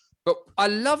date. But I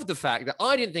love the fact that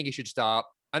I didn't think he should start,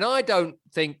 and I don't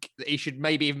think that he should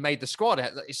maybe even made the squad.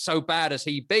 It's so bad as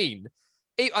he been.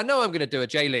 I know I'm going to do a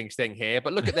J Links thing here,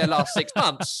 but look at their last 6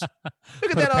 months.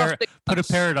 Look at their last 6 Put a months.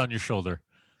 parrot on your shoulder.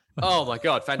 Oh my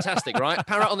God, fantastic, right?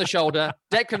 Parrot on the shoulder,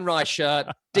 Declan Rice shirt,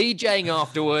 DJing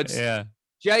afterwards. Yeah.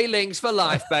 J Links for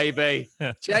life, baby.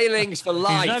 J Links for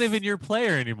life. He's not even your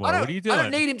player anymore. What are you doing? I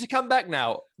don't need him to come back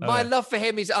now. My love for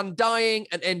him is undying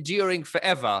and enduring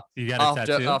forever. You got a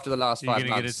tattoo? After the last 5 months. You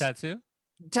gonna get a tattoo?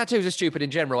 Tattoos are stupid in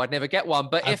general. I'd never get one.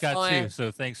 But I've got two, so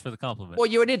thanks for the compliment. Well,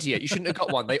 you're an idiot. You shouldn't have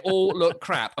got one. They all look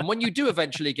crap. And when you do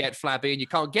eventually get flabby and you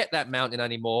can't get that mountain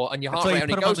anymore and your heart rate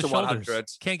only goes to 100.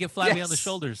 Can't get flabby on the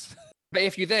shoulders. But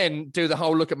if you then do the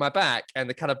whole look at my back and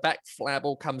the kind of back flab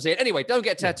all comes in. Anyway, don't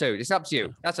get tattooed. It's up to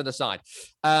you. That's on the side.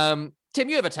 Tim,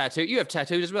 you have a tattoo. You have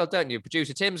tattoos as well, don't you?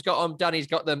 Producer Tim's got them. Danny's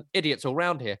got them. Idiots all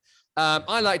round here.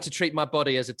 I like to treat my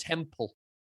body as a temple.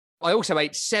 I also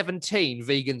ate 17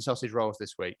 vegan sausage rolls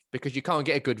this week because you can't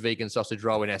get a good vegan sausage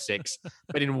roll in Essex.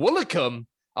 But in Woolacombe,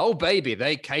 oh, baby,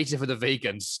 they cater for the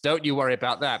vegans. Don't you worry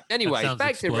about that. Anyway,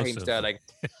 back to Raheem Sterling.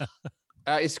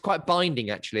 It's quite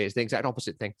binding, actually. It's the exact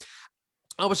opposite thing.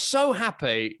 I was so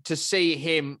happy to see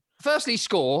him firstly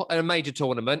score in a major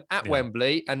tournament at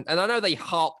Wembley. And I know they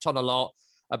harped on a lot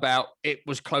about it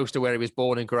was close to where he was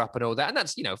born and grew up and all that. And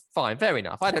that's, fine. Fair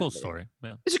enough. It's a cool story.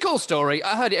 Yeah. It's a cool story.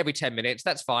 I heard it every 10 minutes.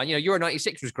 That's fine. Euro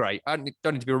 96 was great. I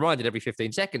don't need to be reminded every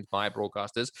 15 seconds by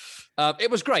broadcasters. It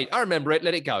was great. I remember it.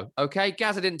 Let it go. Okay.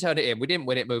 Gaza didn't turn it in. We didn't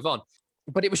win it. Move on.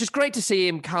 But it was just great to see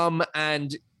him come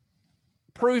and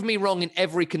prove me wrong in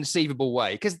every conceivable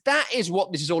way, because that is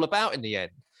what this is all about in the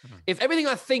end. Mm-hmm. If everything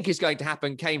I think is going to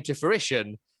happen came to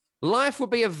fruition, life would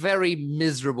be a very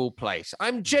miserable place.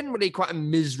 I'm generally quite a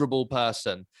miserable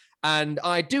person, and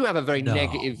I do have a very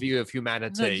negative view of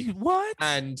humanity. No, what?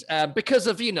 And because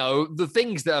of, the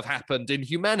things that have happened in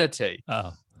humanity.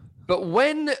 Oh. But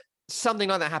when something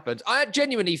like that happens, I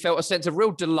genuinely felt a sense of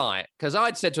real delight, because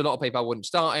I'd said to a lot of people I wouldn't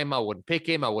start him, I wouldn't pick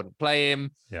him, I wouldn't play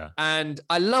him. Yeah. And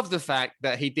I love the fact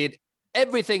that he did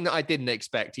everything that I didn't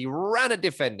expect. He ran at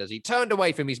defenders. He turned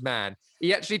away from his man.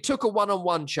 He actually took a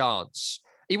one-on-one chance.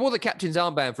 He wore the captain's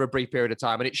armband for a brief period of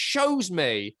time. And it shows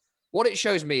me, what it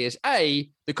shows me is, A,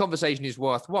 the conversation is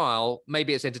worthwhile.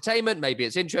 Maybe it's entertainment, maybe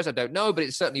it's interest, I don't know, but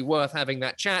it's certainly worth having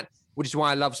that chat, which is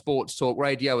why I love sports talk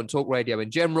radio and talk radio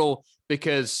in general,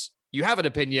 because you have an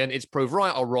opinion, it's proved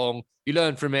right or wrong, you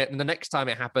learn from it, and the next time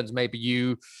it happens, maybe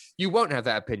you won't have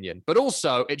that opinion. But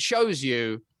also, it shows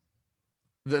you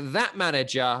that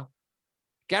manager,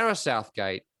 Gareth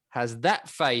Southgate, has that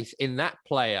faith in that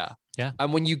player. Yeah.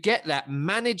 And when you get that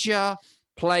manager,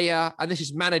 player, and this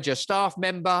is manager, staff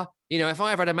member, if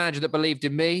I ever had a manager that believed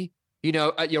in me,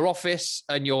 at your office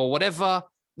and your whatever,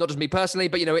 not just me personally,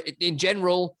 but, in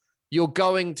general, you're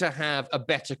going to have a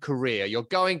better career. You're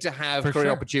going to have career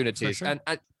opportunities. Sure.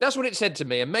 And that's what it said to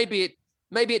me. And maybe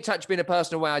it touched me in a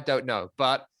personal way. I don't know.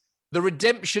 But the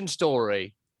redemption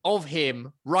story of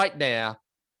him right now,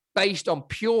 based on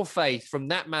pure faith from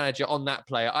that manager on that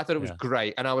player, I thought it was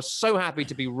great. And I was so happy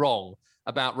to be wrong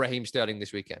about Raheem Sterling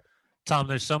this weekend. Tom,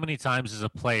 there's so many times as a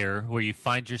player where you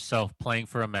find yourself playing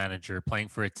for a manager, playing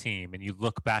for a team, and you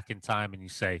look back in time and you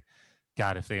say,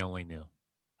 God, if they only knew.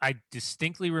 I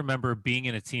distinctly remember being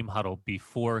in a team huddle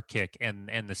before kick, and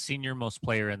the senior most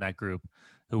player in that group,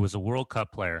 who was a World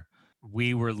Cup player,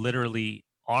 we were literally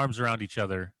arms around each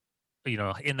other,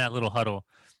 in that little huddle,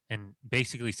 and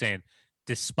basically saying,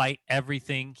 despite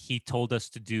everything he told us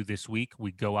to do this week,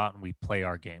 we go out and we play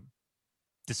our game.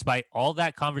 Despite all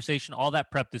that conversation, all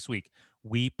that prep this week,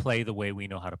 we play the way we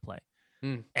know how to play.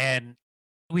 And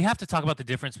we have to talk about the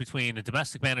difference between a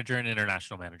domestic manager and an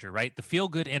international manager, right? The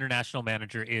feel-good international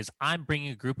manager is, I'm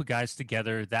bringing a group of guys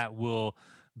together that will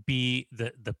be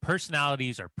the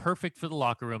personalities are perfect for the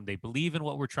locker room. They believe in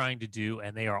what we're trying to do,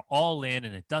 and they are all in,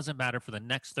 and it doesn't matter for the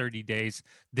next 30 days.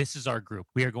 This is our group.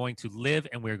 We are going to live,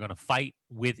 and we're going to fight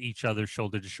with each other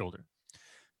shoulder to shoulder.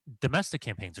 Domestic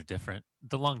campaigns are different.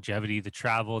 The longevity, the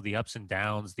travel, the ups and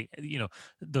downs,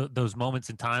 those moments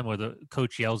in time where the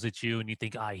coach yells at you and you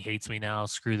think, he hates me now,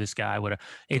 screw this guy, whatever.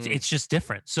 It's just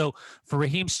different. So for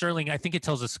Raheem Sterling, I think it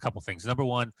tells us a couple things. Number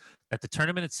one, that the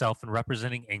tournament itself and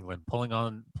representing England, pulling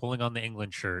on the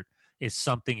England shirt, is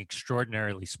something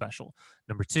extraordinarily special.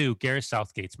 Number two, Gareth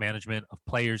Southgate's management of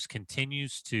players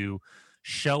continues to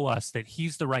show us that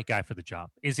he's the right guy for the job.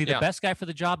 Is he the Yeah. best guy for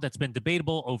the job? That's been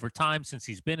debatable over time since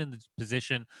he's been in the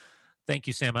position. Thank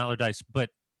you, Sam Allardyce. But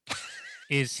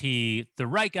is he the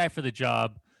right guy for the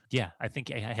job? Yeah, I think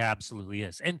he absolutely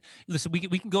is. And listen, we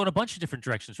can go in a bunch of different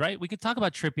directions, right? We could talk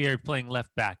about Trippier playing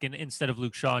left back and instead of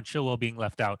Luke Shaw and Chilwell being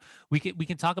left out. We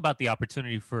can talk about the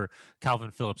opportunity for Calvin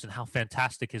Phillips and how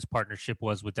fantastic his partnership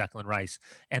was with Declan Rice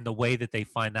and the way that they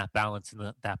find that balance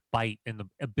and that bite and the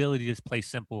ability to play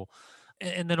simple.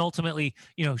 And then ultimately,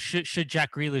 should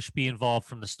Jack Grealish be involved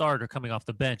from the start or coming off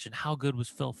the bench? And how good was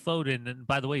Phil Foden? And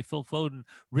by the way, Phil Foden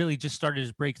really just started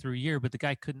his breakthrough year, but the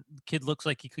kid looks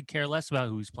like he could care less about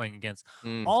who he's playing against.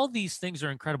 All these things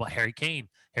are incredible. Harry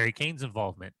Kane's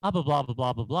involvement, blah, blah, blah, blah,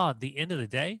 blah, blah, blah. At the end of the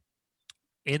day,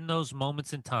 in those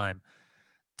moments in time,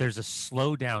 there's a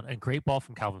slowdown and great ball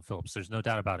from Calvin Phillips. There's no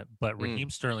doubt about it. But Raheem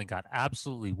Sterling got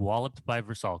absolutely walloped by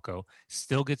Vrsaljko,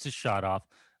 still gets his shot off.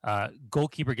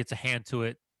 Goalkeeper gets a hand to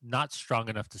it, not strong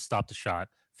enough to stop the shot.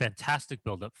 Fantastic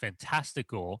buildup, fantastic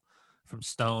goal from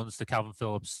Stones to Calvin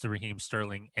Phillips to Raheem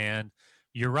Sterling. And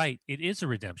you're right, it is a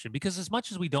redemption because as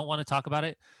much as we don't want to talk about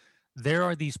it, there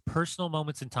are these personal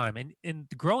moments in time. And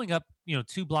growing up,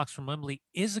 2 blocks from Wembley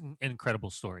is an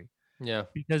incredible story. Yeah.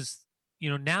 Because,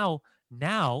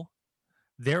 now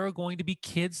there are going to be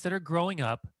kids that are growing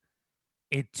up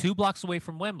 2 blocks away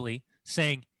from Wembley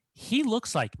saying, he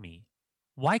looks like me.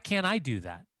 Why can't I do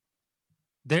that?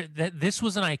 This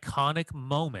was an iconic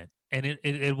moment, and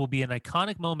it will be an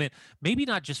iconic moment. Maybe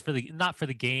not just for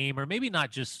the game, or maybe not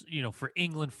just for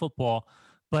England football,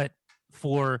 but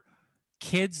for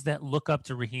kids that look up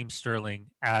to Raheem Sterling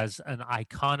as an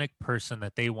iconic person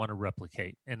that they want to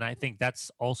replicate. And I think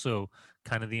that's also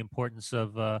kind of the importance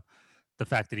of the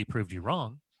fact that he proved you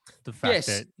wrong. The fact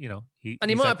that,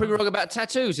 he might have been wrong about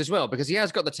tattoos as well, because he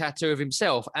has got the tattoo of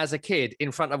himself as a kid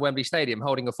in front of Wembley Stadium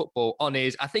holding a football on I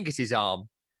think it's his arm.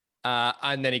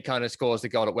 And then he kind of scores the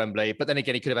goal at Wembley. But then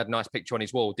again, he could have had a nice picture on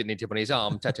his wall. Didn't need to put on his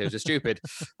arm. Tattoos are stupid.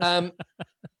 Did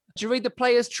you read the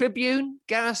Players Tribune,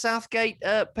 Gareth Southgate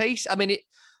piece? I mean,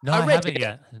 I haven't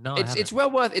yet. No, it's well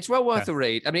worth a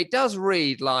read. I mean, it does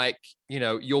read like,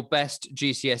 your best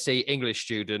GCSE English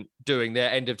student doing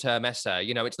their end of term essay.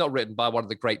 It's not written by one of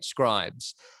the great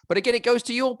scribes. But again, it goes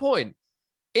to your point.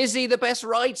 Is he the best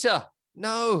writer?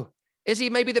 No. Is he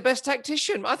maybe the best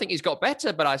tactician? I think he's got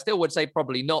better, but I still would say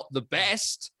probably not the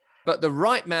best. But the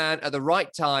right man at the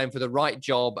right time for the right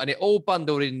job. And it all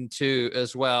bundled into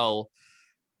as well.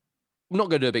 I'm not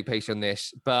going to do a big piece on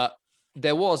this, but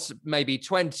there was maybe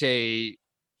 20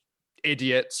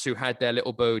 idiots who had their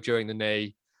little boo during the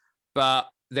knee. But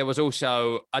there was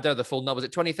also, I don't know the full number, was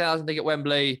it 20,000, I think, at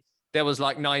Wembley? There was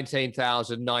like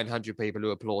 19,900 people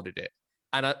who applauded it.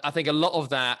 And I think a lot of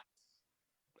that,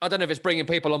 I don't know if it's bringing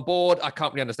people on board. I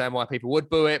can't really understand why people would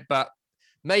boo it, but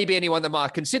maybe anyone that might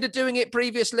have considered doing it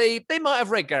previously, they might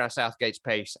have read Gareth Southgate's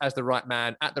piece as the right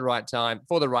man at the right time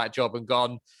for the right job and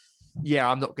gone, yeah,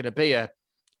 I'm not going to be a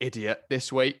idiot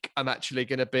this week. I'm actually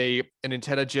going to be an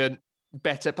intelligent,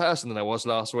 better person than I was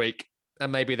last week.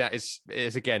 And maybe that is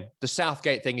again, the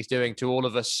Southgate thing is doing to all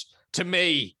of us, to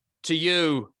me, to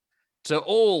you, to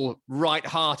all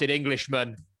right-hearted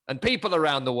Englishmen and people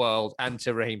around the world, and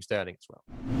to Raheem Sterling as well.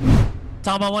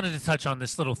 Tom, I wanted to touch on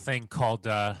this little thing called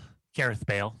Gareth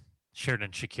Bale,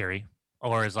 Xherdan Shaqiri,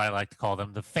 or as I like to call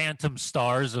them, the phantom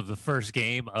stars of the first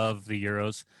game of the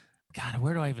Euros. God,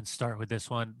 where do I even start with this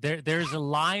one? There's a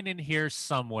line in here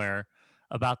somewhere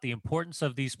about the importance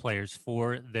of these players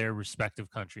for their respective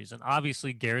countries. And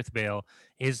obviously, Gareth Bale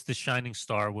is the shining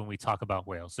star when we talk about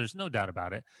Wales. There's no doubt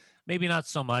about it. Maybe not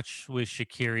so much with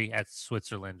Shaqiri at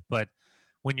Switzerland, but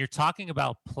when you're talking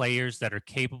about players that are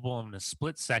capable in a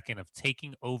split second of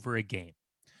taking over a game.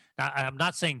 Now, I'm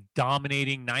not saying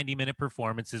dominating 90-minute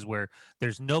performances where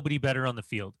there's nobody better on the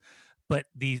field, but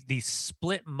these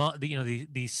split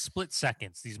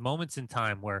seconds, these moments in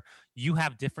time where you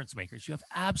have difference makers, you have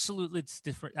absolutely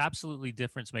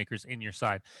difference makers in your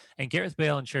side. And Gareth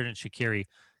Bale and Xherdan Shaqiri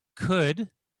could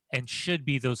and should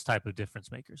be those type of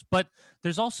difference makers. But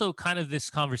there's also kind of this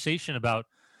conversation about,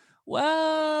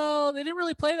 well, they didn't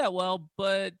really play that well,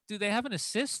 but do they have an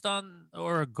assist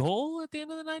or a goal at the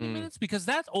end of the 90 minutes? Because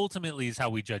that ultimately is how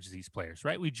we judge these players,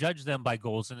 right? We judge them by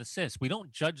goals and assists. We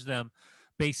don't judge them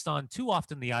based on too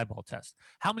often the eyeball test.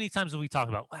 How many times have we talked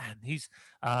about, man, he's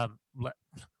Arnautovic.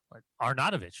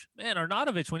 Man,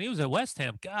 Arnautovic, when he was at West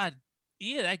Ham, God,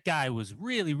 yeah, that guy was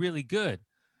really, really good.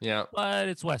 Yeah. But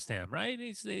it's West Ham, right?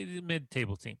 He's a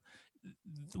mid-table team.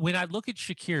 When I look at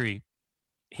Shaqiri,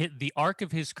 hit the arc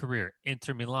of his career: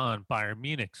 Inter Milan, Bayern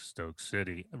Munich, Stoke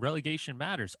City, relegation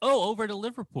matters. Oh, over to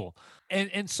Liverpool.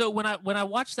 And so when I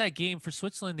watched that game for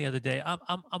Switzerland the other day,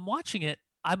 I'm watching it.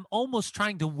 I'm almost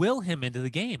trying to will him into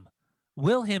the game,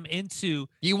 will him into.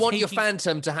 You want your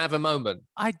phantom to have a moment.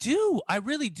 I do. I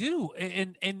really do.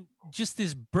 And just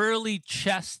this burly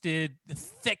chested,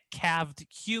 thick calved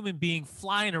human being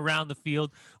flying around the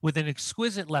field with an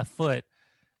exquisite left foot.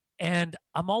 And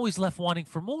I'm always left wanting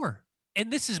for more.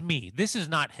 And this is me. This is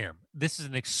not him. This is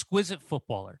an exquisite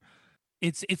footballer.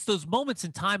 It's those moments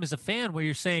in time as a fan where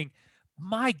you're saying,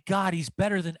 my God, he's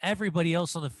better than everybody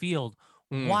else on the field.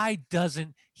 Why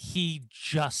doesn't he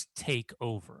just take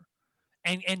over?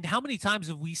 And how many times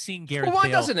have we seen Gareth Bale? Why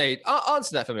doesn't he?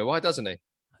 Answer that for me. Why doesn't he?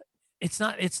 It's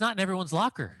not in everyone's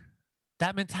locker.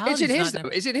 That mentality is it his though?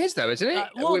 Is it his though? Isn't it?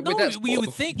 Well, no, we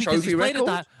would think because he's played at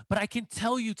that. But I can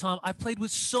tell you, Tom, I've played with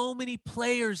so many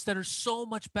players that are so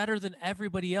much better than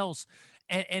everybody else,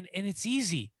 and it's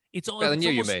easy. It's almost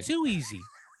too easy.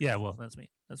 Yeah, well, that's me.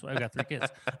 That's why I got 3 kids.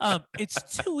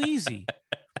 It's too easy.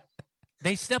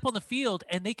 They step on the field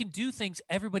and they can do things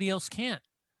everybody else can't.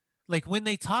 Like when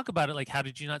they talk about it, like, how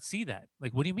did you not see that?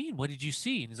 Like, what do you mean? What did you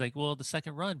see? And he's like, well, the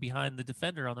second run behind the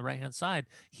defender on the right-hand side,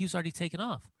 he was already taken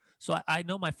off. So I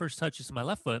know my first touch is to my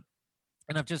left foot,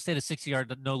 and I've just hit a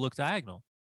 60-yard no-look diagonal.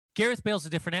 Gareth Bale's a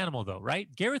different animal, though, right?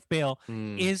 Gareth Bale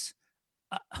is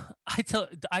I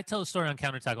tell a story on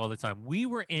Counterattack all the time. We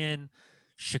were in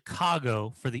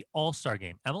Chicago for the All-Star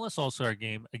game, MLS All-Star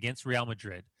game against Real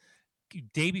Madrid.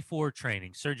 Day before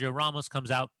training, Sergio Ramos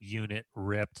comes out, unit,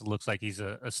 ripped, looks like he's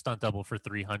a stunt double for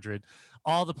 300.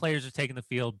 All the players are taking the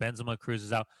field. Benzema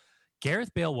cruises out.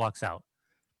 Gareth Bale walks out.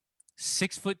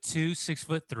 6'2",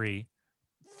 6'3",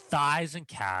 thighs and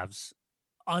calves,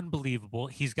 unbelievable.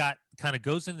 He's got kind of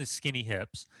goes into skinny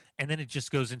hips, and then it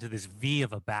just goes into this V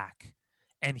of a back,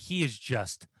 and he is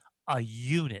just a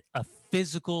unit, a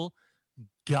physical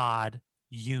god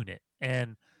unit.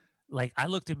 And like I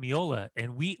looked at Miola,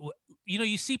 and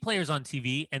you see players on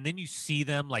TV, and then you see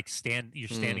them like you're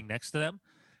standing next to them,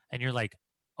 and you're like,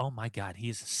 oh my God, he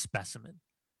is a specimen,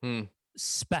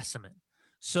 specimen.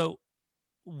 So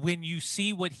when you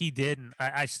see what he did, and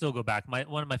I still go back,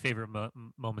 one of my favorite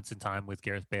moments in time with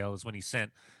Gareth Bale is when he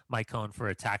sent Mike Cohn for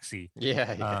a taxi.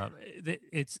 Yeah.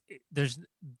 There's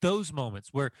those moments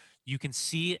where you can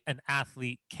see an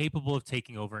athlete capable of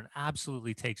taking over and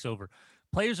absolutely takes over.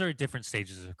 Players are at different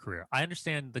stages of their career. I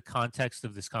understand the context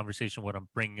of this conversation, what I'm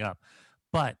bringing up,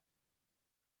 but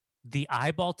the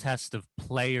eyeball test of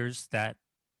players that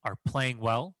are playing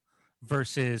well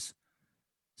versus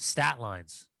stat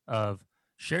lines of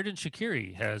Sheridan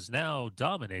Shaqiri has now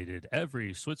dominated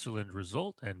every Switzerland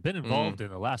result and been involved in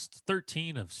the last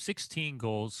 13 of 16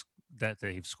 goals that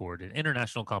they've scored in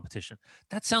international competition.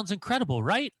 That sounds incredible,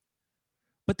 right?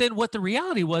 But then what the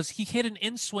reality was, he hit an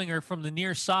in-swinger from the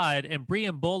near side, and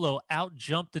Brian Bolo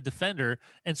out-jumped the defender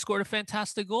and scored a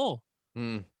fantastic goal.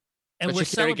 And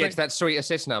Shaqiri gets that sweet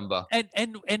assist number.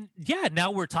 And yeah,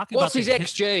 now we're talking about... What's his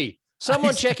XG?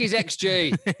 Someone check his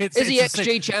XG. Is he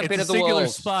XG champion of the world? It's a singular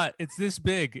spot. It's this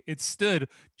big. It stood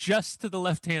just to the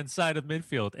left-hand side of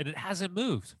midfield, and it hasn't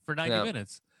moved for 90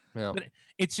 minutes. Yeah. But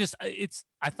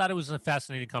I thought it was a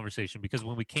fascinating conversation because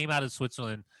when we came out of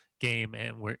Switzerland game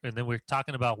and then we're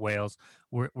talking about Wales,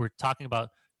 we're talking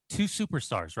about 2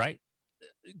 superstars, right?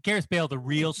 Gareth Bale, the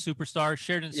real superstar,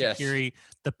 Sheridan Shaqiri,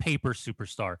 the paper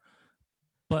superstar.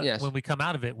 But when we come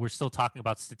out of it, we're still talking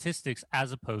about statistics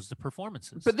as opposed to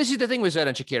performances. But this is the thing with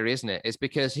Xherdan Shaqiri, isn't it? It's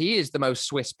because he is the most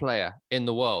Swiss player in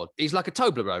the world. He's like a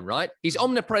Toblerone, right? He's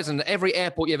omnipresent at every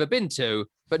airport you've ever been to,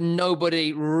 but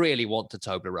nobody really wants a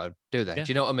Toblerone, do they? Yeah. Do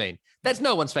you know what I mean? That's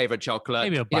no one's favorite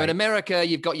chocolate. Maybe in America,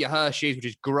 you've got your Hershey's, which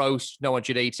is gross. No one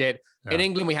should eat it. Yeah. In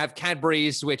England, we have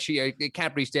Cadbury's, which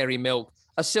Cadbury's Dairy Milk,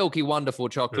 a silky, wonderful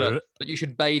chocolate that you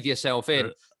should bathe yourself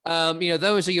in.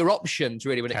 Those are your options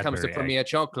really when it comes to premier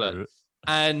chocolate.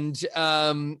 And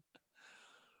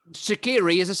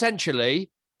Shaqiri is essentially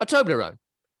a Toblerone.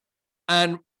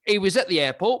 And he was at the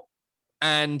airport,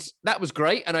 and that was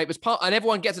great. And it was and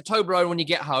everyone gets a Toblerone when you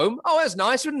get home. Oh, that's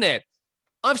nice, wouldn't it?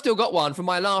 I've still got one from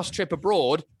my last trip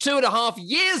abroad 2.5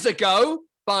 years ago,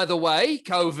 by the way,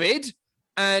 COVID.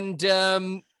 And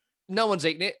no one's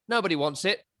eating it. Nobody wants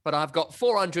it. But I've got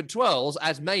 400 twirls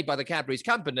as made by the Cadbury's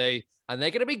company, and they're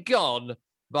going to be gone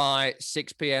by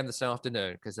 6 p.m. this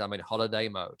afternoon because I'm in holiday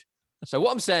mode. So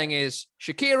what I'm saying is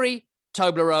Shaqiri,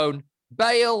 Toblerone,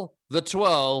 Bale, the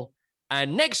twirl,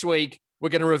 and next week we're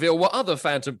going to reveal what other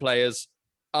Phantom players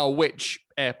are which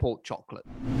airport chocolate.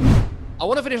 I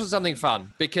want to finish with something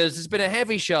fun because it's been a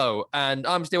heavy show and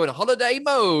I'm still in holiday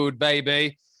mode,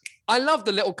 baby. I love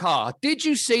the little car. Did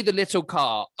you see the little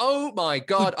car? Oh my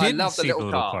God, I love the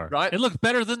little car, right? It looked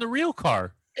better than the real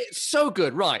car. It's so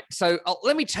good, right? So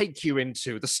let me take you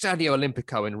into the Stadio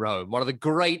Olimpico in Rome, one of the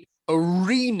great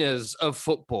arenas of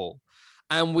football.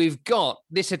 And we've got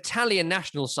this Italian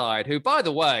national side who, by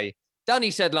the way,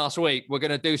 Danny said last week, we're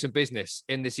going to do some business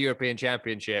in this European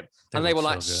Championship. And they were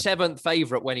like seventh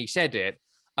favourite when he said it.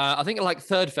 I think they're like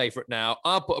third favourite now.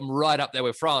 I'll put them right up there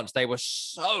with France. They were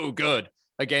so good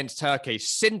against Turkey,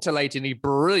 scintillatingly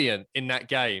brilliant in that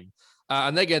game.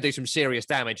 And they're going to do some serious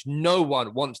damage. No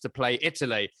one wants to play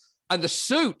Italy. And the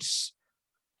suits,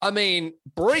 I mean,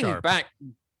 bring back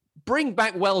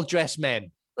well-dressed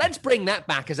men. Let's bring that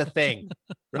back as a thing,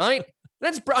 right?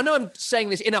 I know I'm saying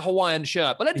this in a Hawaiian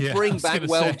shirt, but let's bring back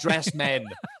well-dressed men.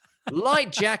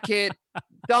 Light jacket,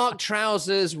 dark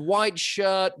trousers, white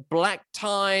shirt, black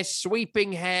tie,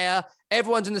 sweeping hair.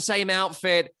 Everyone's in the same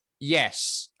outfit.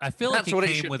 Yes. I feel like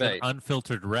it came with an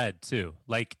unfiltered red too.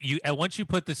 Like once you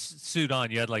put this suit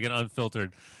on, you had like an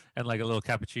unfiltered and like a little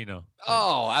cappuccino.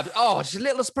 Just a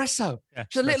little espresso. Yeah,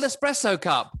 just a little espresso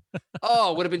cup.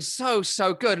 It would have been so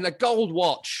good. And a gold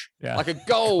watch, like a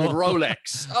gold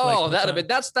Rolex. Oh,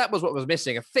 that was what was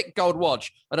missing. A thick gold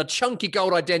watch and a chunky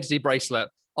gold identity bracelet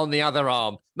on the other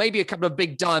arm. Maybe a couple of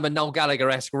big diamond Noel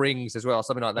Gallagher-esque rings as well,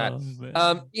 something like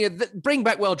that. Bring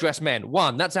back well-dressed men.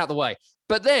 One, that's out the way.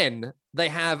 But then they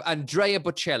have Andrea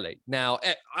Bocelli. Now,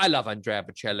 I love Andrea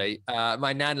Bocelli.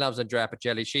 My nan loves Andrea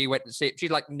Bocelli. She went to see,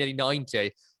 she's like nearly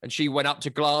 90, and she went up to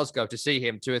Glasgow to see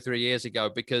him 2 or 3 years ago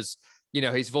because,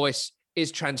 his voice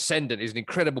is transcendent. He's an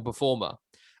incredible performer.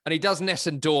 And he does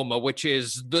Nessun Dorma, which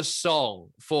is the song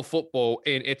for football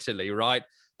in Italy, right?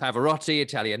 Pavarotti,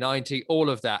 Italia 90, all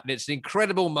of that. And it's an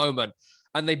incredible moment.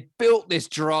 And they built this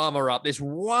drama up, this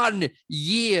 1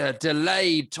 year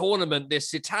delayed tournament,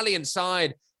 this Italian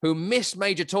side who missed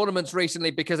major tournaments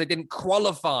recently because they didn't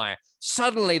qualify.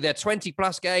 Suddenly they're 20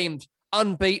 plus games,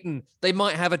 unbeaten. They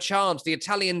might have a chance. The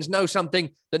Italians know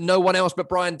something that no one else but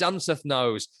Brian Dunseth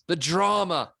knows. The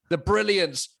drama, the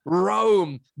brilliance,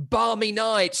 Rome, balmy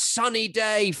night, sunny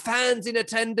day, fans in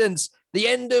attendance, the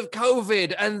end of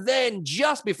COVID. And then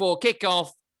just before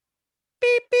kickoff,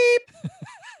 beep, beep.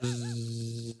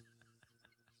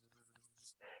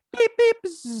 Beep, beep.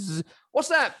 What's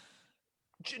that?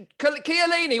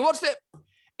 Chiellini, what's that?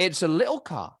 It's a little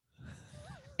car.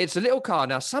 It's a little car.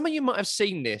 Now, some of you might have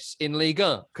seen this in Ligue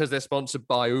 1 because they're sponsored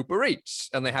by Uber Eats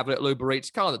and they have a little Uber Eats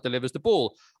car that delivers the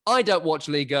ball. I don't watch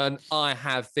Ligue 1. I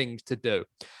have things to do.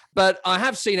 But I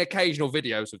have seen occasional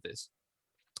videos of this.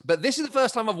 But this is the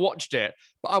first time I've watched it.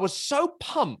 But I was so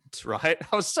pumped, right?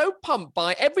 I was so pumped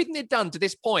by everything they'd done to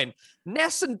this point.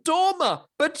 Nessun Dorma,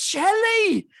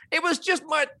 Bocelli. It was just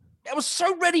I was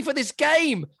so ready for this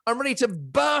game. I'm ready to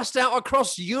burst out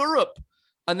across Europe.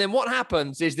 And then what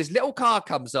happens is this little car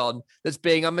comes on that's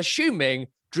being, I'm assuming,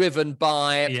 driven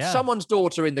by someone's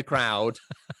daughter in the crowd.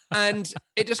 And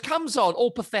it just comes on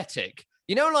all pathetic.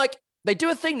 Like they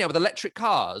do a thing now with electric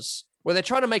cars where they're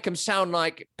trying to make them sound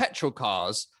like petrol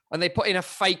cars and they put in a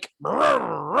fake.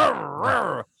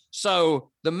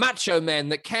 So the macho men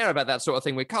that care about that sort of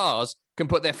thing with cars can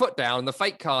put their foot down and the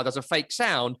fake car does a fake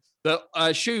sound that I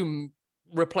assume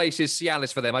replaces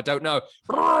Cialis for them. I don't know.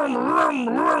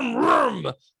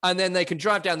 And then they can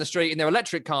drive down the street in their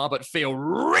electric car, but feel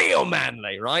real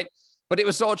manly, right? But it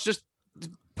was sort of just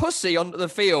pussy onto the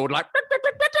field, like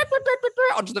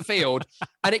onto the field.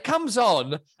 And it comes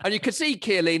on and you can see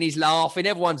Chiellini's laughing.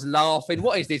 Everyone's laughing.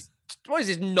 What is this? What is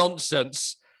this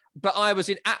nonsense? But I was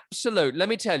in absolute, let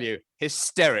me tell you,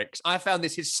 hysterics. I found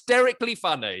this hysterically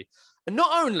funny. And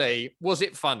not only was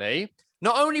it funny,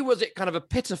 not only was it kind of a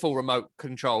pitiful remote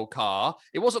control car,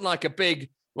 it wasn't like a big,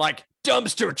 like,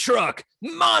 dumpster truck,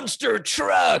 monster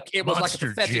truck. It was like a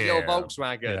pathetic little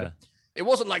Volkswagen. Yeah. It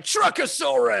wasn't like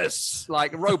Truckosaurus,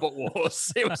 like Robot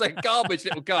Wars. It was a garbage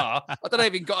little car. I don't know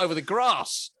if it got over the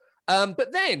grass.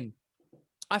 But then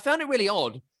I found it really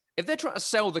odd. If they're trying to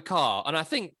sell the car, and I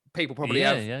think people probably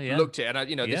have looked at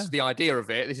it, and this is the idea of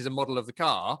it. This is a model of the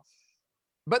car.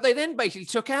 But they then basically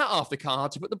took out half the car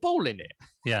to put the ball in it.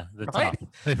 Yeah, the top.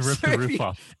 They ripped the roof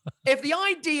off. If the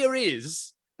idea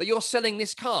is that you're selling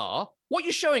this car, what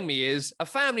you're showing me is a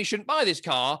family shouldn't buy this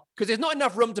car because there's not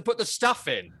enough room to put the stuff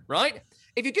in, right?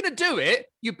 If you're going to do it,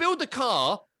 you build the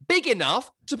car big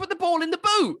enough to put the ball in the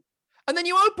boot. And then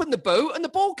you open the boot and the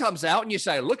ball comes out and you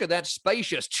say, look at that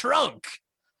spacious trunk.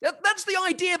 That's the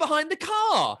idea behind the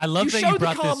car. I love that you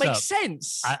brought this up. Makes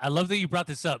sense. I love that you brought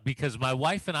this up because my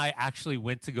wife and I actually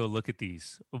went to go look at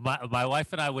these. My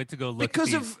wife and I went to go look at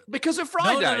these. Because of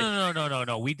Friday.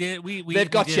 No. We did.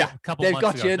 They've got you. A couple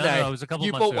months ago. No, it was a couple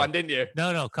months ago. You bought one, didn't you?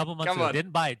 No, a couple months ago.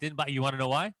 Didn't buy it. You want to know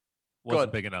why?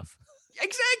 wasn't big enough.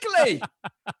 Exactly.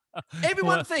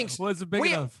 Everyone thinks wasn't big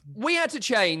enough. We had to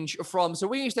change from, so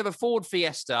we used to have a Ford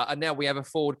Fiesta and now we have a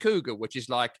Ford Cougar, which is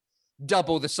like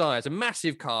double the size, a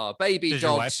massive car, baby, Does dog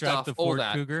your wife stuff, drive the all Ford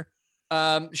that.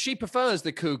 Cougar? She prefers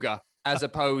the Cougar as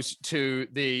opposed to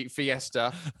the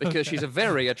Fiesta because she's a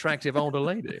very attractive older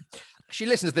lady. She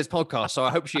listens to this podcast, so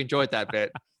I hope she enjoyed that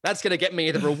bit. That's going to get me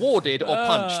either rewarded or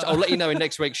punched. I'll let you know in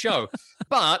next week's show.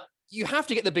 But you have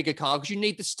to get the bigger car because you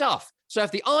need the stuff. So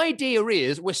if the idea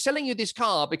is we're selling you this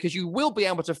car because you will be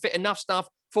able to fit enough stuff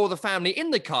for the family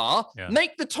in the car,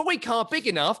 make the toy car big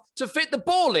enough to fit the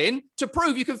ball in to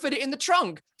prove you can fit it in the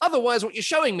trunk. Otherwise, what you're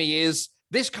showing me is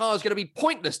this car is going to be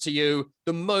pointless to you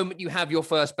the moment you have your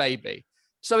first baby.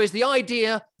 So is the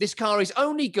idea this car is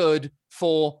only good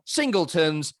for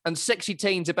singletons and sexy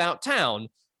teens about town?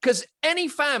 Because any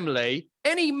family,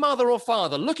 any mother or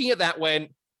father looking at that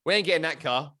went, we ain't getting that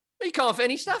car. You can't fit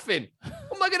any stuff in.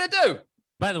 What am I going to do?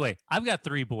 By the way, I've got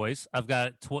 3 boys. I've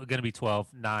got going to be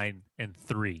 12, 9, and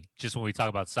 3, just when we talk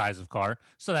about size of car.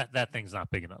 So that thing's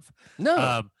not big enough.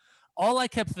 No. All I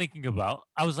kept thinking about,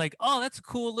 I was like, oh, that's a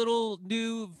cool little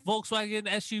new Volkswagen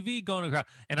SUV going across.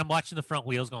 And I'm watching the front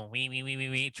wheels going wee, wee, wee, wee,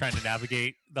 wee, trying to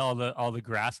navigate all the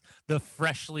grass, the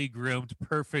freshly groomed,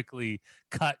 perfectly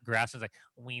cut grass. It's like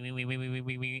wee, wee, wee, wee, wee,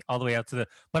 wee, wee, all the way out to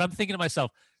but I'm thinking to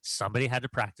myself, somebody had to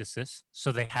practice this.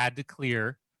 So they had to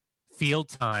clear field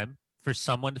time for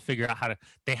someone to figure out how to,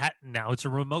 now it's a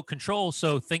remote control.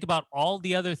 So think about all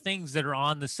the other things that are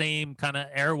on the same kind of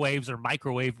airwaves or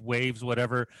microwave waves,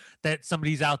 whatever, that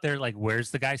somebody's out there, like,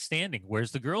 where's the guy standing?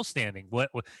 Where's the girl standing?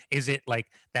 What is it, like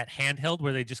that handheld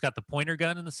where they just got the pointer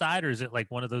gun in the side? Or is it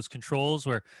like one of those controls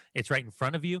where it's right in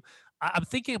front of you? I'm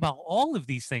thinking about all of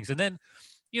these things. And then,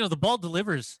 the ball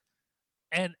delivers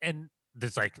and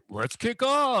it's like, let's kick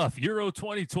off Euro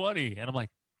 2020. And I'm like,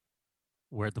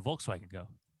 where'd the Volkswagen go?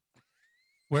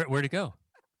 Where'd it go?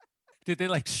 Did they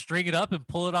like string it up and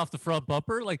pull it off the front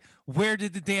bumper? Like, where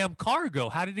did the damn car go?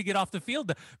 How did it get off the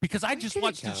field? Because I just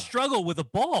watched it struggle with a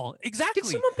ball. Exactly.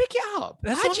 Did someone pick it up?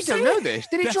 That's How'd you don't know this?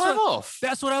 Did it drive off?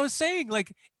 That's what I was saying.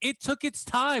 Like, it took its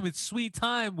time, its sweet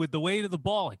time with the weight of the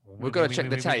ball. Like, we've got to check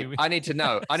the tape. I need to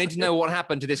know. I need to know what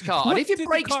happened to this car. And if it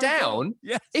breaks down,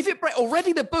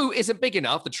 already the boot isn't big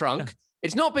enough, the trunk.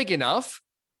 It's not big enough.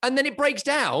 And then it breaks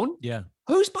down. Yeah.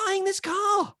 Who's buying this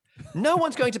car? No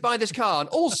one's going to buy this car. And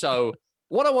also,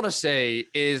 what I want to say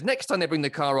is next time they bring the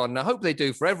car on, and I hope they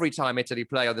do for every time Italy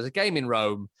play, or there's a game in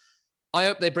Rome, I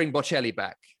hope they bring Bocelli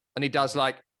back and he does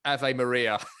like Ave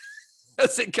Maria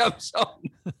as it comes on.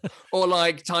 Or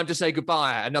like Time to Say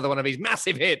Goodbye, another one of his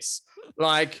massive hits.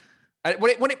 Like Ave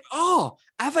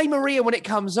Maria when it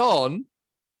comes on,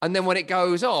 and then when it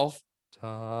goes off,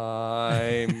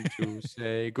 time to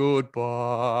say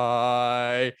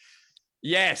goodbye.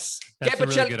 Yes. That's get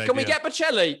Bocelli. Really good Can we idea. get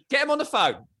Bocelli? Get him on the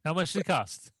phone. How much did it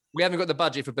cost? We haven't got the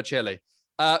budget for Bocelli.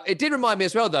 It did remind me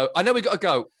as well, though. I know we got to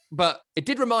go, but it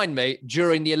did remind me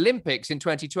during the Olympics in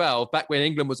 2012, back when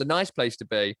England was a nice place to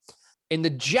be, in the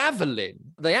javelin,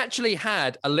 they actually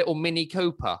had a little Mini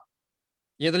Cooper.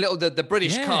 The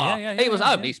British car. He was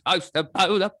only supposed to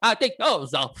pull the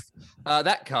particles off.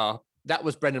 That car, that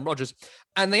was Brendan Rodgers.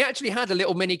 And they actually had a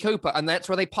little Mini Cooper, and that's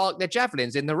where they parked their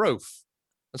javelins, in the roof.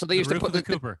 And so they used to put the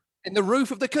Cooper in the roof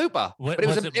of the Cooper. But it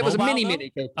was a mini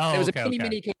Cooper. Oh, it was a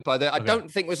mini Cooper that I don't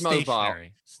think was mobile.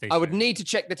 Stationary. I would need to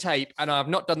check the tape, and I've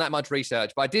not done that much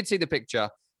research, but I did see the picture,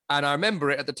 and I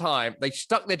remember it at the time. They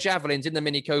stuck their javelins in the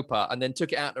Mini Cooper and then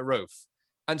took it out the roof.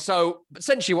 And so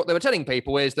essentially what they were telling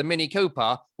people is the Mini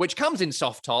Cooper, which comes in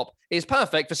soft top, is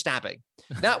perfect for stabbing.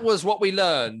 That was what we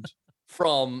learned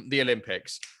from the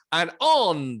Olympics. And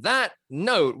on that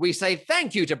note, we say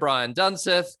thank you to Brian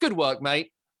Dunseth. Good work,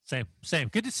 mate. Same.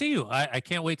 Good to see you. I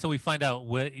can't wait till we find out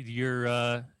what your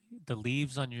the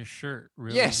leaves on your shirt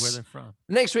really where they're from.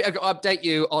 Next week, I've got to update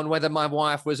you on whether my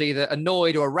wife was either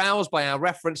annoyed or aroused by our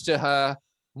reference to her,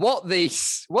 what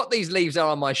these leaves are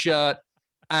on my shirt,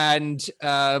 and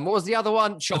what was the other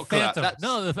one? Chocolate.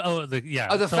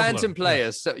 The Phantom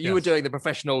Players. So you were doing the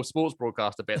professional sports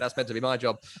broadcaster bit. That's meant to be my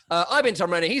job. I've been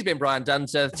Tom Rennie. He's been Brian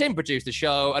Dunseth. Tim produced the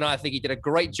show, and I think he did a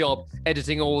great job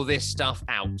editing all this stuff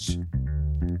out.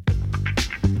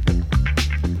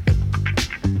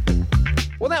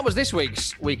 Well, that was this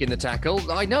week's Week in the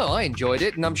Tackle. I know, I enjoyed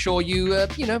it, and I'm sure you,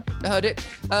 heard it.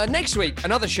 Next week,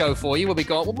 another show for you where we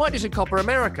might do some Copa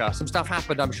America. Some stuff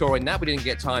happened, I'm sure, in that we didn't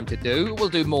get time to do. We'll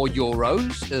do more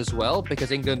Euros as well,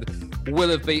 because England will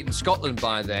have beaten Scotland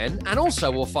by then. And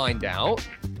also we'll find out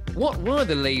what were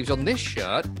the leaves on this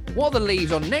shirt What are the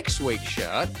leaves on next week's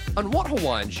shirt? And what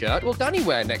Hawaiian shirt will Danny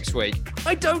wear next week?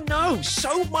 I don't know.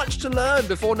 So much to learn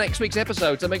before next week's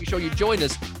episode, so make sure you join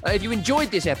us. If you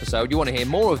enjoyed this episode, you want to hear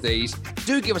more of these,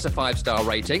 do give us a 5-star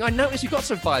rating. I noticed you've got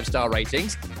some 5-star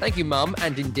ratings. Thank you, Mum,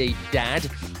 and indeed Dad.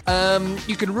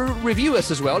 You can review us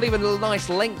as well. Leave a little nice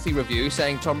lengthy review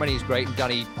saying Tom Rennie's great and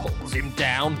Danny pulls him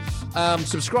down.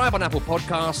 Subscribe on Apple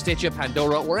Podcasts, Stitcher,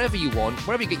 Pandora, wherever you want.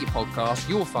 Wherever you get your podcasts,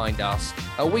 you'll find us.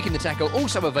 Week in the Tackle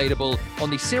also available on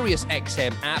the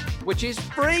SiriusXM app, which is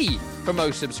free for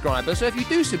most subscribers. So if you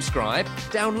do subscribe,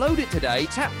 download it today.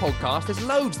 Tap podcast. There's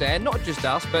loads there, not just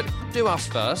us, but do us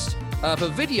first. For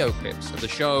video clips of the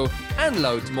show and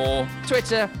loads more.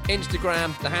 Twitter,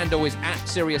 Instagram, the handle is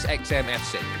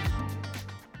 @SiriusXMFC.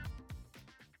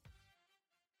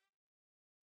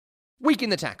 Week in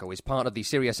the Tackle is part of the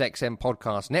SiriusXM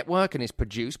podcast network and is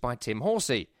produced by Tim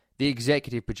Horsey. The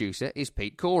executive producer is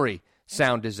Pete Corey.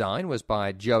 Sound design was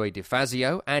by Joey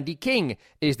DeFazio. Andy King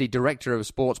is the director of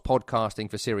sports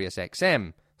podcasting for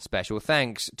SiriusXM. Special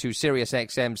thanks to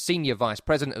SiriusXM's Senior Vice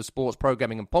President of Sports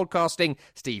Programming and Podcasting,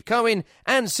 Steve Cohen,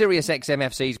 and SiriusXM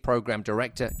FC's Program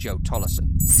Director, Joe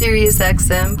Tollison.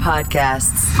 SiriusXM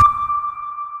Podcasts.